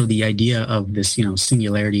 So the idea of this,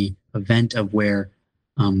 singularity event of where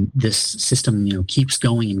this system, keeps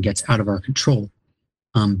going and gets out of our control,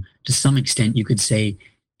 to some extent, you could say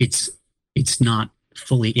it's not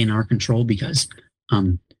fully in our control, because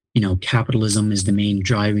capitalism is the main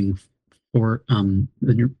driving force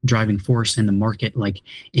in the market. Like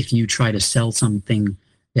if you try to sell something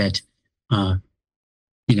that the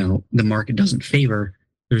market doesn't favor,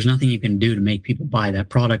 there's nothing you can do to make people buy that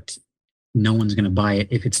product. No one's going to buy it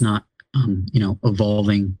if it's not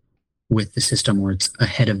evolving with the system, or it's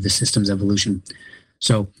ahead of the system's evolution.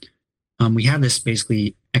 So we have this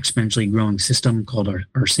basically exponentially growing system called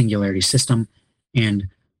our singularity system. And,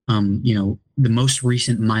 the most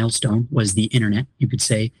recent milestone was the internet, you could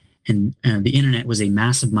say. And the internet was a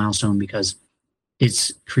massive milestone because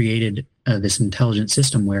it's created this intelligent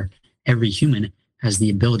system where every human has the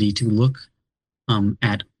ability to look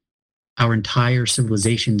at our entire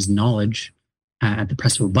civilization's knowledge at the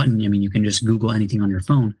press of a button. I mean, you can just Google anything on your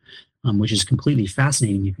phone, which is completely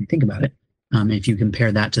fascinating if you think about it. If you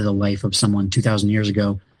compare that to the life of someone 2,000 years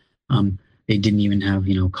ago, they didn't even have,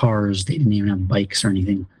 cars. They didn't even have bikes or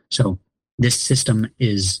anything. So this system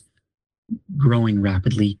is growing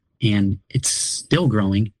rapidly, and it's still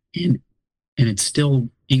growing, and it's still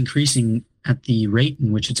increasing at the rate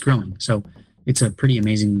in which it's growing. So it's a pretty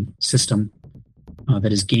amazing system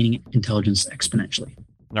that is gaining intelligence exponentially.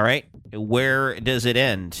 All right. Where does it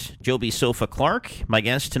end? Jobe Soffa Clarke, my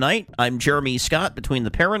guest tonight. I'm Jeremy Scott, between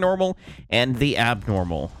the paranormal and the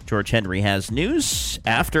abnormal. George Henry has news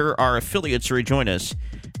after our affiliates rejoin us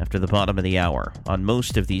after the bottom of the hour on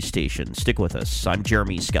most of these stations. Stick with us. I'm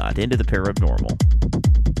Jeremy Scott, into the paranormal.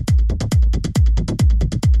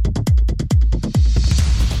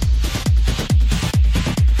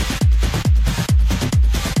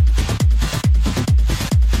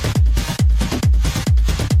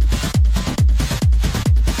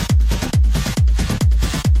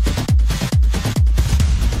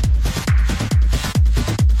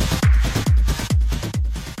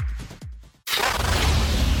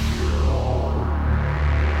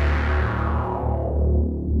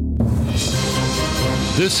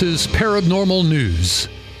 This is Paranormal News.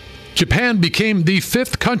 Japan became the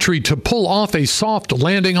 5th country to pull off a soft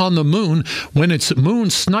landing on the moon when its moon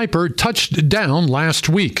sniper touched down last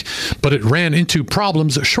week. But it ran into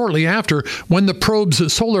problems shortly after when the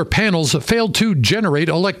probe's solar panels failed to generate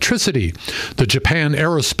electricity. The Japan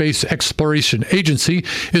Aerospace Exploration Agency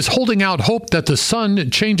is holding out hope that the sun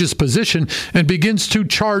changes position and begins to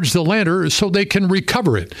charge the lander so they can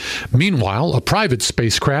recover it. Meanwhile, a private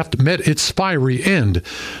spacecraft met its fiery end.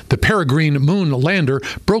 The Peregrine moon lander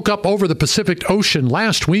broke up over the Pacific Ocean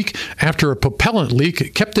last week after a propellant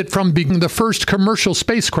leak kept it from being the first commercial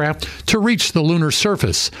spacecraft to reach the lunar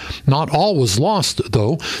surface. Not all was lost,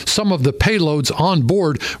 though. Some of the payloads on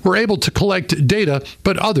board were able to collect data,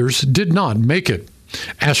 but others did not make it.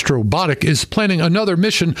 Astrobotic is planning another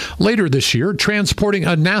mission later this year, transporting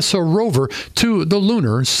a NASA rover to the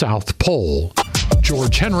lunar South Pole.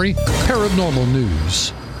 George Henry, Paranormal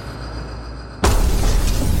News.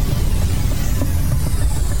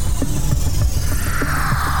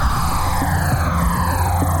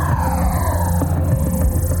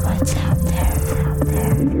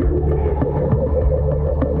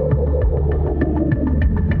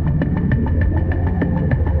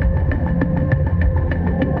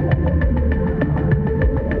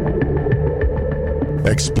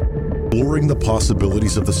 Exploring the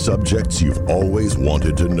possibilities of the subjects you've always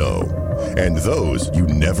wanted to know, and those you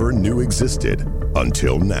never knew existed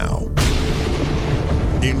until now.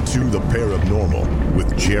 Into the Paranormal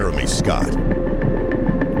with Jeremy Scott.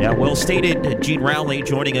 Yeah, well stated. Gene Rowley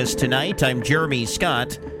joining us tonight. I'm Jeremy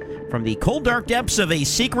Scott from the cold, dark depths of a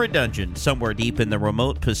secret dungeon somewhere deep in the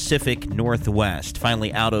remote Pacific Northwest.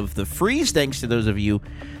 Finally out of the freeze, thanks to those of you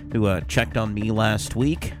who checked on me last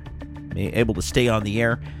week. Able to stay on the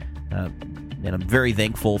air, and I'm very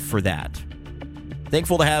thankful for that.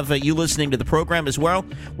 Thankful to have you listening to the program as well,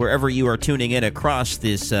 wherever you are tuning in across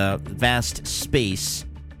this vast space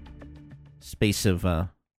of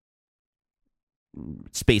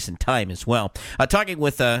space and time as well. Talking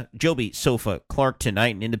with Jobe Soffa Clarke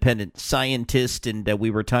tonight, an independent scientist, and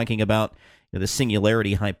we were talking about the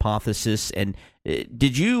singularity hypothesis. And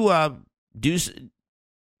did you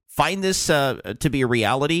find this to be a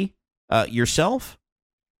reality yourself?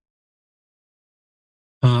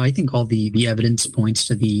 I think all the evidence points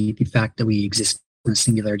to the fact that we exist in a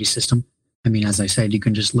singularity system. I mean, as I said, you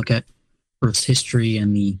can just look at Earth's history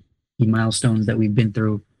and the milestones that we've been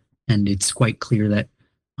through, and it's quite clear that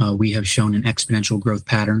we have shown an exponential growth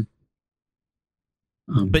pattern.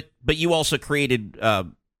 But you also created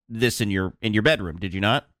this in your bedroom, did you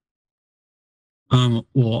not?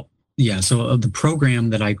 Well, yeah. So the program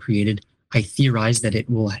that I created, I theorized that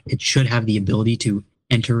it should have the ability to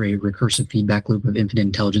enter a recursive feedback loop of infinite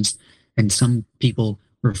intelligence. And some people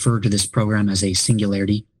refer to this program as a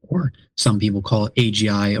singularity, or some people call it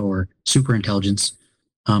AGI or superintelligence.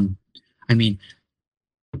 I mean,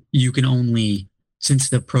 you can only, since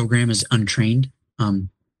the program is untrained,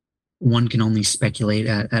 one can only speculate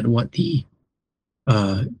at what the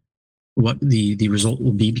result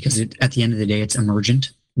will be, because at the end of the day, it's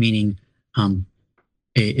emergent, meaning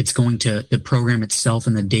it's going to, the program itself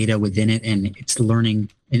and the data within it, and it's learning,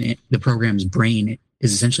 and the program's brain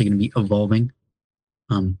is essentially going to be evolving.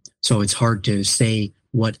 So it's hard to say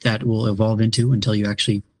what that will evolve into until you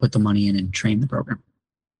actually put the money in and train the program.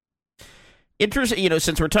 Interesting,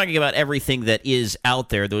 since we're talking about everything that is out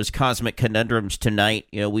there, those cosmic conundrums tonight,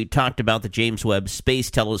 we talked about the James Webb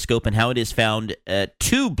Space Telescope and how it has found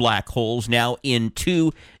 2 black holes now in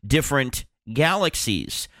 2 different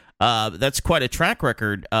galaxies. That's quite a track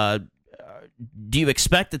record. Do you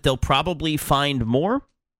expect that they'll probably find more?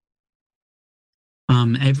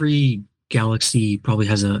 Every galaxy probably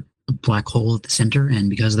has a black hole at the center, and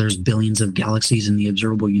because there's billions of galaxies in the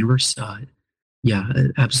observable universe, yeah,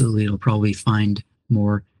 absolutely, it'll probably find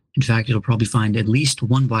more. In fact, it'll probably find at least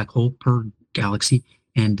one black hole per galaxy,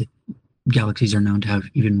 and galaxies are known to have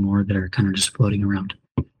even more that are kind of just floating around.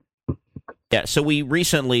 Yeah, so we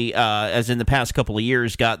recently, as in the past couple of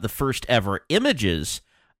years, got the first ever images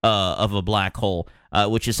of a black hole,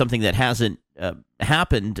 which is something that hadn't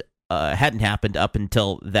happened up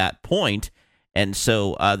until that point. And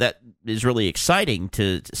so that is really exciting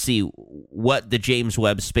to see what the James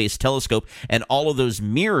Webb Space Telescope and all of those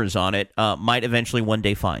mirrors on it might eventually one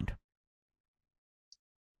day find.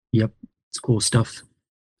 Yep, it's cool stuff.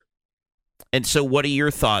 And so, what are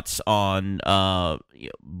your thoughts on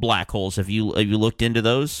black holes? Have you looked into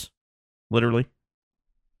those? Literally,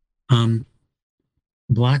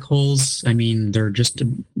 black holes. I mean, they're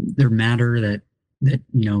matter that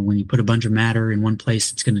when you put a bunch of matter in one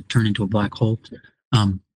place, it's going to turn into a black hole.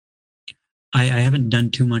 I haven't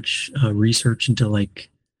done too much research into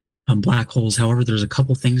black holes. However, there's a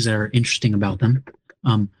couple things that are interesting about them.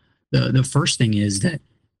 The first thing is that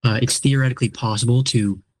it's theoretically possible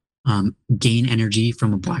to gain energy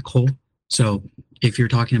from a black hole. So if you're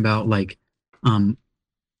talking about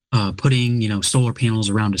putting solar panels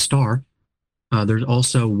around a star, there's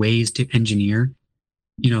also ways to engineer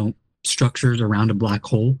structures around a black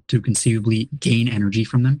hole to conceivably gain energy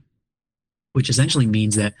from them, which essentially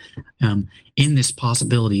means that in this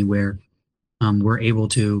possibility where we're able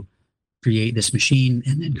to create this machine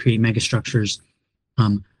and then create megastructures,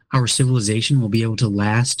 our civilization will be able to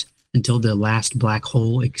last until the last black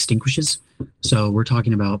hole extinguishes. So we're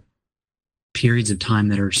talking about periods of time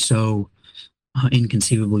that are so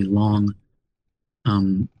inconceivably long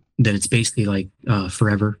that it's basically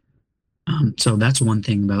forever. So that's one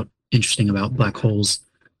thing interesting about black holes.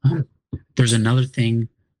 There's another thing.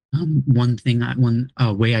 One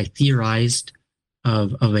way I theorized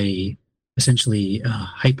of a essentially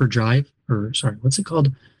hyperdrive, or sorry, what's it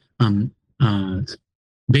called?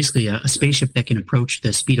 Basically a spaceship that can approach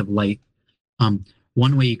the speed of light.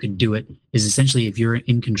 One way you could do it is essentially if you're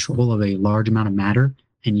in control of a large amount of matter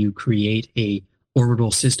and you create a orbital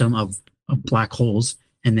system of black holes,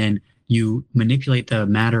 and then you manipulate the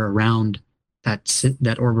matter around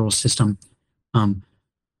that orbital system,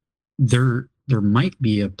 there might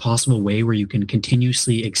be a possible way where you can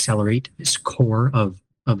continuously accelerate this core of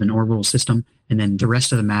an orbital system, and then the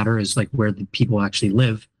rest of the matter is where the people actually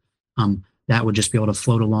live. That would just be able to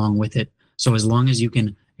float along with it. So as long as you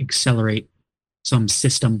can accelerate some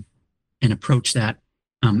system and approach that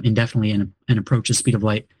indefinitely and approach the speed of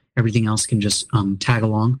light, everything else can just tag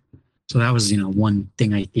along. So that was one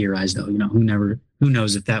thing I theorized, though. Who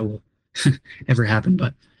knows if that will ever happen?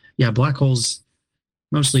 But yeah, black holes,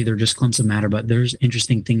 mostly they're just clumps of matter, but there's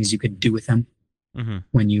interesting things you could do with them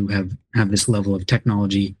when you have this level of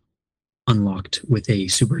technology unlocked with a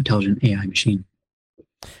super intelligent AI machine.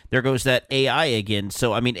 There goes that AI again.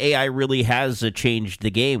 So, I mean, AI really has changed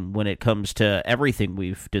the game when it comes to everything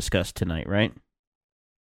we've discussed tonight, right?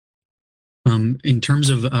 In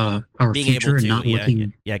terms of our being future and not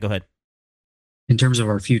looking... Yeah, go ahead. In terms of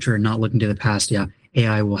our future and not looking to the past, yeah,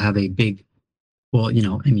 AI will have a big... Well,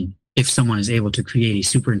 if someone is able to create a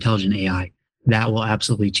super intelligent AI, that will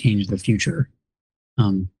absolutely change the future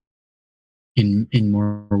in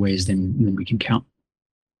more ways than we can count.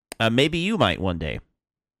 Maybe you might one day.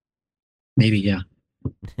 Maybe, yeah.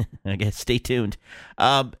 I guess stay tuned.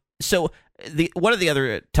 So one of the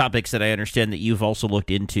other topics that I understand that you've also looked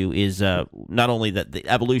into is not only the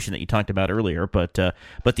evolution that you talked about earlier, but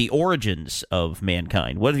the origins of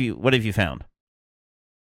mankind. What have you found?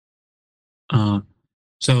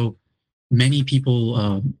 So many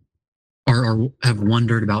people have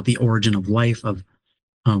wondered about the origin of life. Of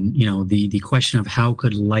the question of how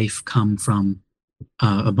could life come from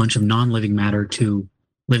a bunch of non-living matter to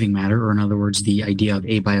living matter, or in other words, the idea of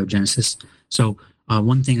abiogenesis. So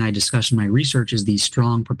one thing I discussed in my research is the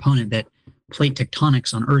strong proponent that plate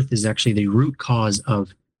tectonics on Earth is actually the root cause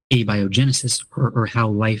of abiogenesis, or how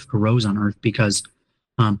life arose on Earth, because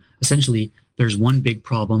essentially there's one big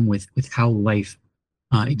problem with how life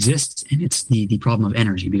exists, and it's the problem of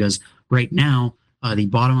energy. Because right now, the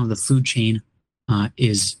bottom of the food chain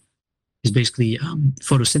is basically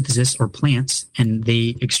photosynthesis, or plants, and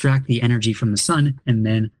they extract the energy from the sun, and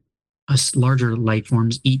then us larger life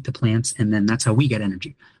forms eat the plants, and then that's how we get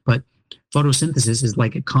energy. But photosynthesis is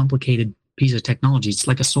like a complicated piece of technology. It's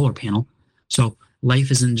like a solar panel. So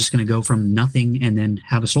life isn't just going to go from nothing and then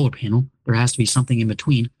have a solar panel. There has to be something in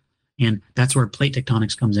between, and that's where plate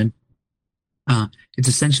tectonics comes in. It's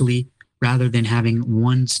essentially, rather than having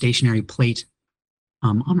one stationary plate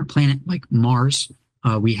on our planet like Mars,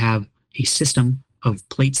 we have a system of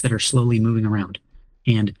plates that are slowly moving around.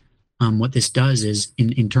 And what this does is,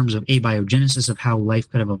 in terms of abiogenesis of how life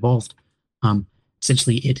could have evolved,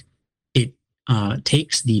 essentially it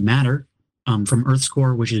takes the matter from Earth's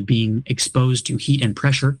core, which is being exposed to heat and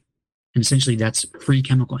pressure, and essentially that's free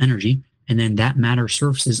chemical energy, and then that matter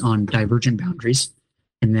surfaces on divergent boundaries,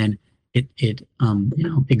 and then it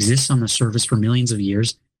exists on the surface for millions of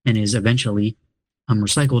years and is eventually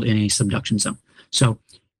recycled in a subduction zone. So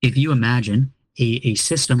if you imagine a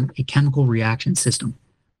system, a chemical reaction system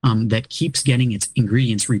that keeps getting its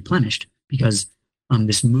ingredients replenished, because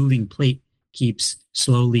this moving plate keeps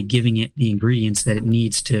slowly giving it the ingredients that it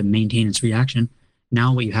needs to maintain its reaction.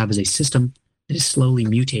 Now what you have is a system that is slowly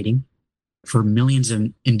mutating for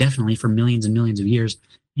indefinitely for millions and millions of years,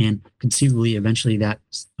 and conceivably eventually that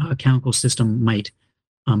chemical system might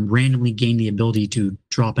randomly gain the ability to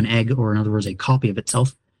drop an egg, or in other words, a copy of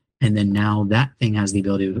itself. And then now that thing has the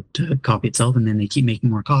ability to copy itself, and then they keep making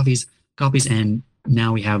more copies, and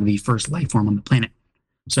now we have the first life form on the planet.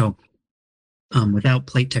 So without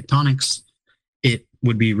plate tectonics, it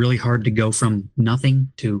would be really hard to go from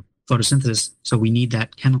nothing to photosynthesis. So we need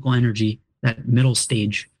that chemical energy, that middle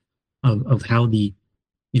stage of how the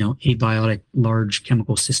abiotic large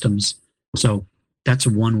chemical systems. So that's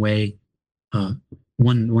one way.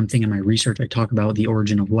 One thing in my research, I talk about the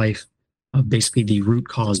origin of life, basically the root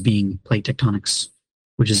cause being plate tectonics,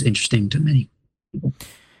 which is interesting to many people.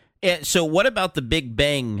 So what about the Big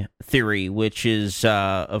Bang theory, which is,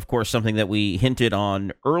 of course, something that we hinted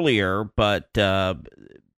on earlier, but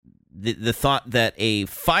the thought that a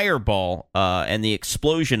fireball and the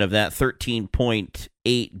explosion of that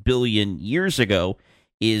 13.8 billion years ago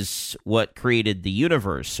is what created the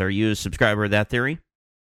universe. Are you a subscriber of that theory?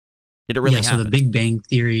 Did it really happen? So the Big Bang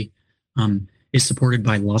theory is supported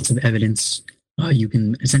by lots of evidence. You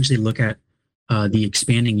can essentially look at the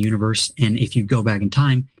expanding universe, and if you go back in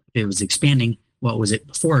time, it was expanding. What was it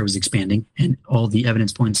before it was expanding? And all the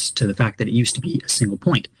evidence points to the fact that it used to be a single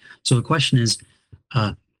point. So the question is,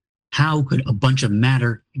 how could a bunch of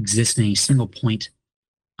matter exist in a single point?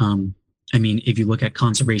 I mean, if you look at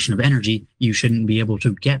conservation of energy, you shouldn't be able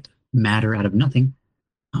to get matter out of nothing,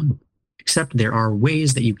 except there are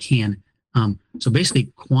ways that you can. So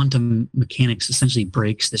basically, quantum mechanics essentially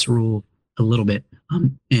breaks this rule a little bit.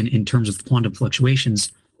 And in terms of quantum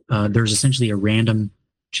fluctuations, there's essentially a random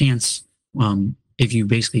chance. If you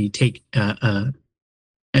basically take a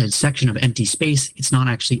section of empty space, it's not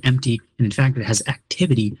actually empty, and in fact, it has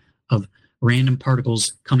activity of random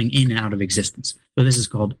particles coming in and out of existence. So this is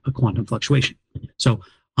called a quantum fluctuation. So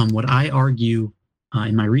what I argue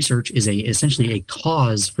in my research is essentially a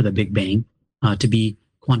cause for the Big Bang to be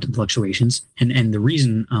quantum fluctuations, and the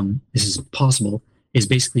reason this is possible is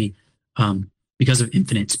basically because of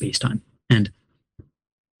infinite spacetime. And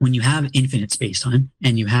when you have infinite spacetime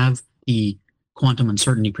and you have the quantum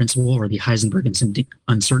uncertainty principle, or the Heisenberg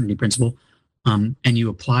uncertainty principle, and you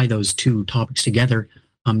apply those two topics together,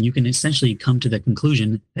 you can essentially come to the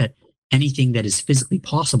conclusion that anything that is physically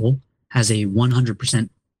possible has a 100%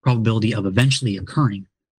 probability of eventually occurring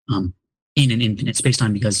in an infinite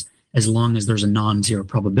spacetime, because as long as there's a non-zero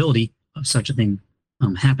probability of such a thing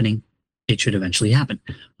happening, it should eventually happen.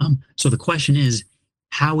 So the question is,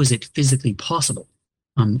 how is it physically possible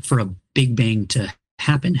for a Big Bang to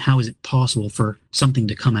happen? How is it possible for something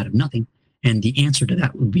to come out of nothing? And the answer to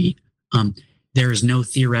that would be there is no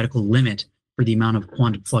theoretical limit for the amount of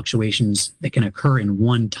quantum fluctuations that can occur in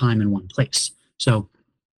one time and one place. So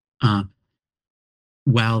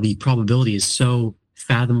while the probability is so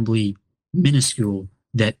fathomably minuscule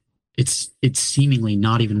that it's seemingly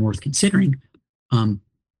not even worth considering,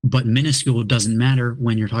 but minuscule doesn't matter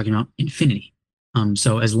when you're talking about infinity.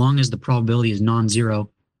 So as long as the probability is non-zero,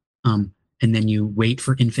 and then you wait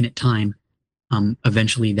for infinite time,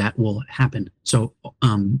 eventually that will happen. So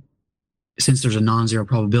since there's a non-zero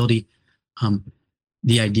probability,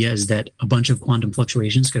 the idea is that a bunch of quantum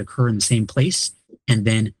fluctuations could occur in the same place, and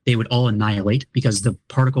then they would all annihilate because the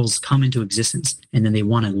particles come into existence and then they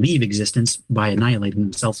want to leave existence by annihilating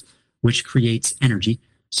themselves, which creates energy.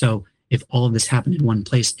 So if all of this happened in one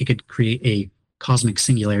place, it could create a cosmic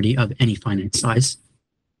singularity of any finite size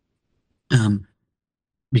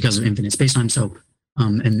because of infinite spacetime. So,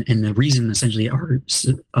 and the reason essentially our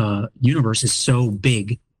universe is so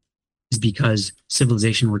big is because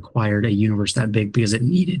civilization required a universe that big, because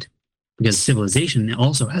civilization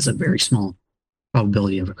also has a very small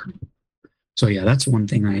probability of occurring. So yeah, that's one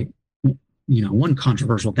thing one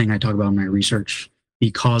controversial thing I talk about in my research.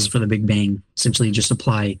 The cause for the Big Bang, essentially just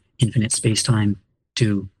apply infinite space-time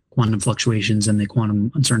to quantum fluctuations and the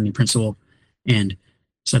quantum uncertainty principle, and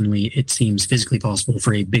suddenly it seems physically possible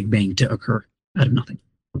for a Big Bang to occur out of nothing.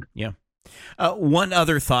 Yeah. One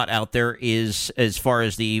other thought out there is, as far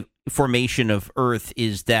as the formation of Earth,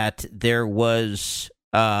 is that there was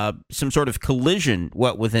some sort of collision,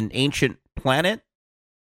 with an ancient planet?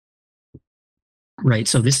 Right.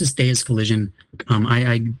 So this is Thea's collision.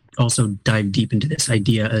 I also dive deep into this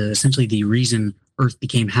idea. Essentially, the reason Earth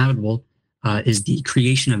became habitable is the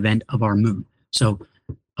creation event of our moon. So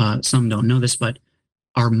some don't know this, but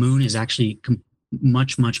our moon is actually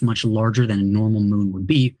much, much, much larger than a normal moon would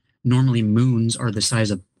be. Normally, moons are the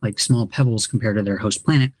size of like small pebbles compared to their host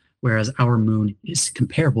planet, whereas our moon is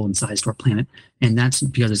comparable in size to our planet. And that's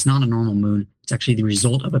because it's not a normal moon. It's actually the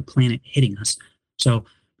result of a planet hitting us. So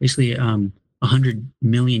basically, 100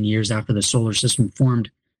 million years after the solar system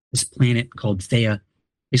formed, this planet called Theia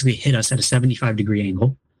basically hit us at a 75-degree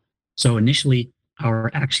angle. So initially,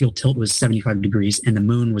 our axial tilt was 75 degrees, and the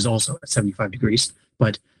moon was also at 75 degrees.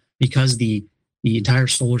 But because the entire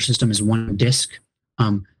solar system is one disk,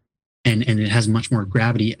 and it has much more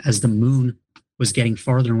gravity, as the moon was getting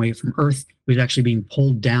farther away from Earth, it was actually being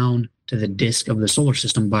pulled down to the disk of the solar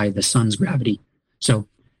system by the sun's gravity. So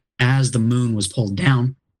as the moon was pulled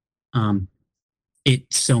down,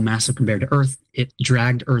 it's so massive compared to Earth, it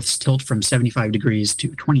dragged Earth's tilt from 75 degrees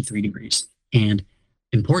to 23 degrees. And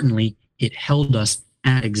importantly, it held us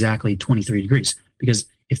at exactly 23 degrees. Because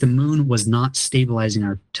if the moon was not stabilizing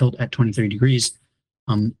our tilt at 23 degrees,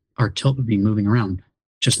 our tilt would be moving around.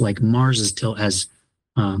 Just like Mars's tilt has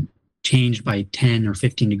changed by 10 or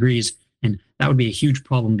 15 degrees. And that would be a huge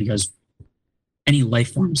problem because any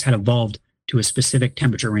life forms had evolved to a specific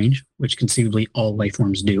temperature range, which conceivably all life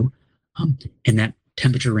forms do. And that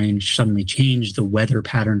temperature range suddenly changed. The weather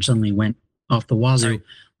pattern suddenly went off the wazoo.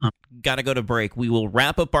 Got to go to break. We will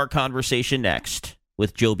wrap up our conversation next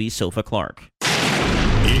with Jobe Soffa Clarke.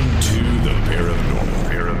 Into the paranormal.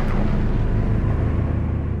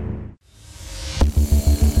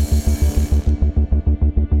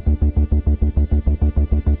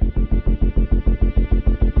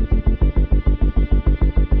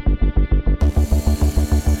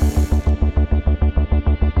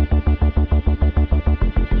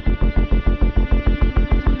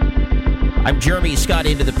 I'm Jeremy Scott,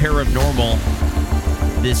 into the paranormal.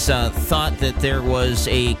 This thought that there was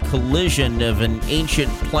a collision of an ancient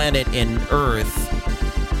planet and Earth,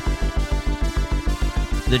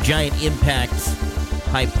 the giant impact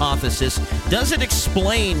hypothesis, does it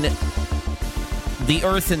explain the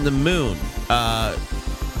Earth and the moon?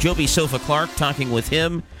 Jobe Soffa Clarke, talking with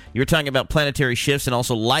him. You're talking about planetary shifts and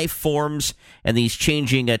also life forms and these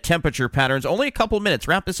changing temperature patterns. Only a couple minutes.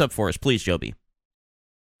 Wrap this up for us, please, Jobe.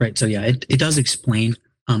 Right. So, yeah, it does explain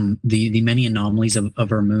the many anomalies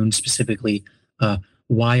of our moon, specifically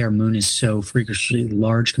why our moon is so freakishly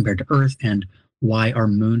large compared to Earth, and why our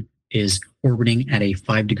moon is orbiting at a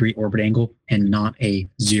 5-degree orbit angle and not a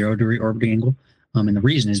 0-degree orbit angle. And the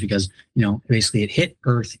reason is because, basically it hit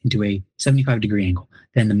Earth into a 75-degree angle.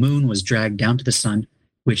 Then the moon was dragged down to the sun,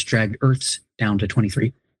 which dragged Earth's down to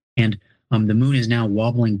 23. And the moon is now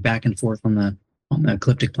wobbling back and forth on the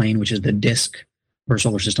ecliptic plane, which is the disk or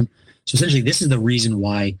solar system. So essentially, this is the reason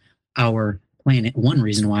why one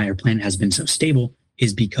reason why our planet has been so stable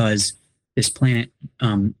is because this planet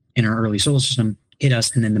in our early solar system hit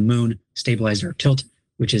us, and then the moon stabilized our tilt,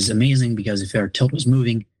 which is amazing because if our tilt was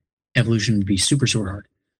moving, evolution would be super, super hard.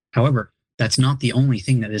 However, that's not the only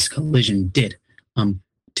thing that this collision did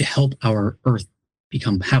to help our Earth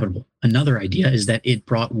become habitable. Another idea is that it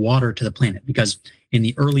brought water to the planet, because in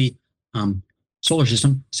the early solar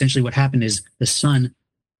system, essentially what happened is the sun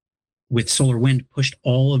with solar wind pushed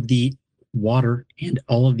all of the water and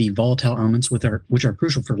all of the volatile elements which are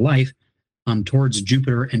crucial for life towards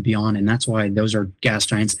Jupiter and beyond. And that's why those are gas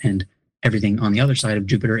giants, and everything on the other side of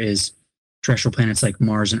Jupiter is terrestrial planets like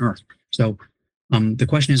Mars and Earth. So the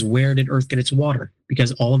question is, where did Earth get its water?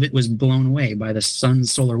 Because all of it was blown away by the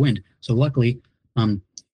sun's solar wind. So luckily,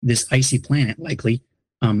 this icy planet likely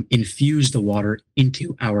infused the water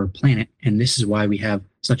into our planet, and this is why we have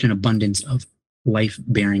such an abundance of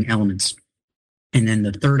life-bearing elements. And then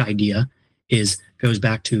the third idea goes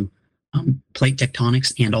back to plate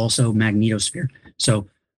tectonics and also magnetosphere. So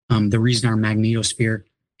the reason our magnetosphere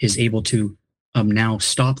is able to now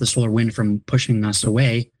stop the solar wind from pushing us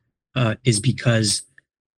away is because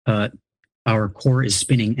our core is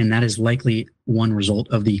spinning, and that is likely one result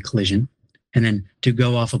of the collision. And then to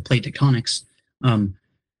go off of plate tectonics,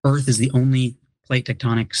 Earth is the only plate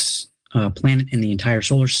tectonics planet in the entire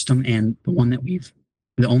solar system, and the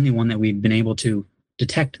only one that we've been able to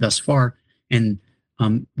detect thus far, and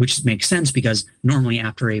which makes sense because normally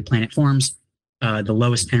after a planet forms, the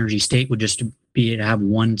lowest energy state would just be to have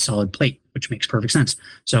one solid plate, which makes perfect sense.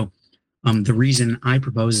 So The reason I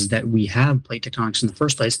propose is that we have plate tectonics in the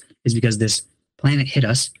first place is because this planet hit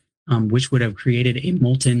us, which would have created a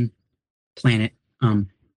molten planet,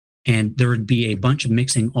 and there would be a bunch of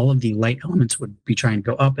mixing. All of the light elements would be trying to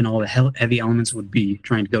go up, and all the heavy elements would be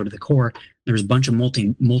trying to go to the core. There was a bunch of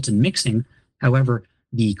molten mixing. However,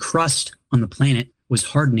 the crust on the planet was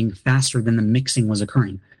hardening faster than the mixing was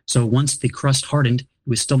occurring. So once the crust hardened, it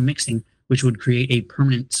was still mixing, which would create a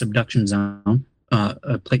permanent subduction zone,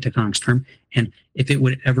 a plate tectonics term. And if it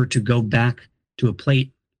would ever to go back to a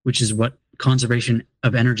plate, which is what conservation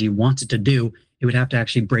of energy wants it to do, it would have to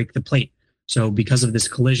actually break the plate. So because of this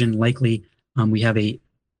collision, likely we have a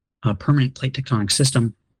permanent plate tectonic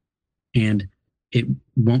system, and it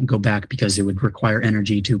won't go back because it would require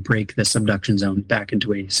energy to break the subduction zone back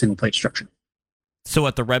into a single plate structure. So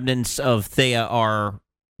what the remnants of Theia are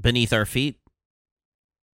beneath our feet?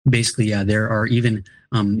 Basically, yeah, there are even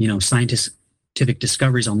scientific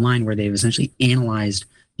discoveries online where they've essentially analyzed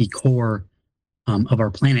the core of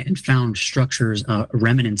our planet and found structures,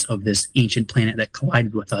 remnants of this ancient planet that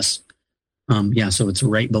collided with us. So it's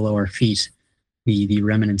right below our feet. The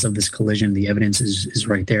remnants of this collision, the evidence is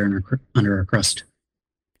right there under our crust.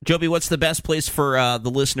 Jobe, what's the best place for the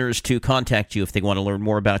listeners to contact you if they want to learn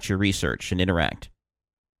more about your research and interact?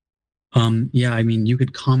 You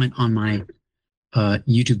could comment on my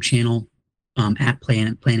YouTube channel at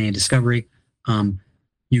Plan A Discovery.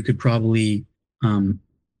 You could probably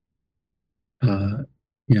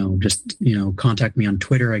contact me on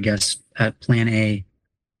Twitter, I guess, at Plan A.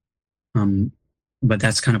 But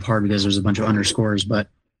that's kind of hard because there's a bunch of underscores. But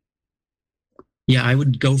yeah, I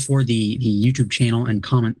would go for the YouTube channel and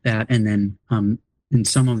comment that. And then in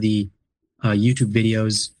some of the YouTube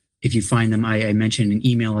videos, if you find them, I mentioned an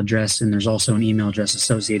email address, and there's also an email address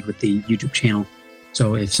associated with the YouTube channel.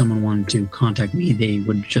 So if someone wanted to contact me, they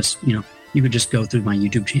would just, you could just go through my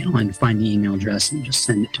YouTube channel and find the email address and just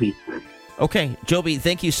send it to me. Okay. Jobe,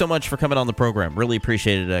 thank you so much for coming on the program. Really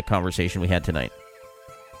appreciated a conversation we had tonight.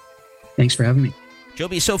 Thanks for having me.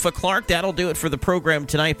 Jobe Soffa Clarke, that'll do it for the program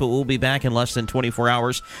tonight, but we'll be back in less than 24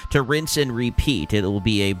 hours to rinse and repeat. It will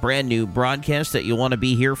be a brand new broadcast that you'll want to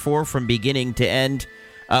be here for from beginning to end.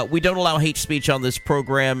 We don't allow hate speech on this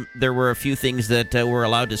program. There were a few things that were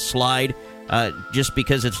allowed to slide just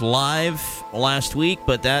because it's live last week,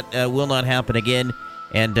 but that will not happen again,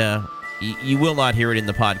 and you will not hear it in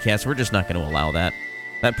the podcast. We're just not going to allow that.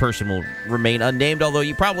 That person will remain unnamed, although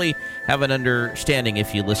you probably have an understanding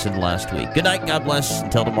if you listened last week. Good night. God bless.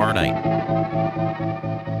 Until tomorrow night.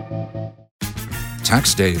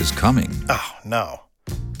 Tax day is coming. Oh, no.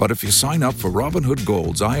 But if you sign up for Robinhood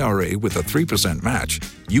Gold's IRA with a 3% match,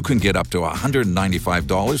 you can get up to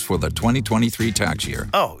 $195 for the 2023 tax year.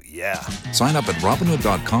 Oh, yeah. Sign up at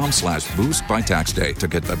Robinhood.com/boost by tax day to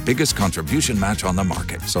get the biggest contribution match on the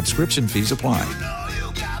market. Subscription fees apply.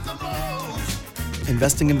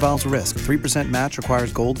 Investing involves risk. 3% match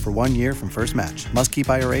requires gold for 1 year from first match. Must keep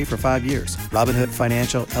IRA for 5 years. Robinhood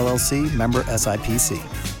Financial, LLC, member SIPC.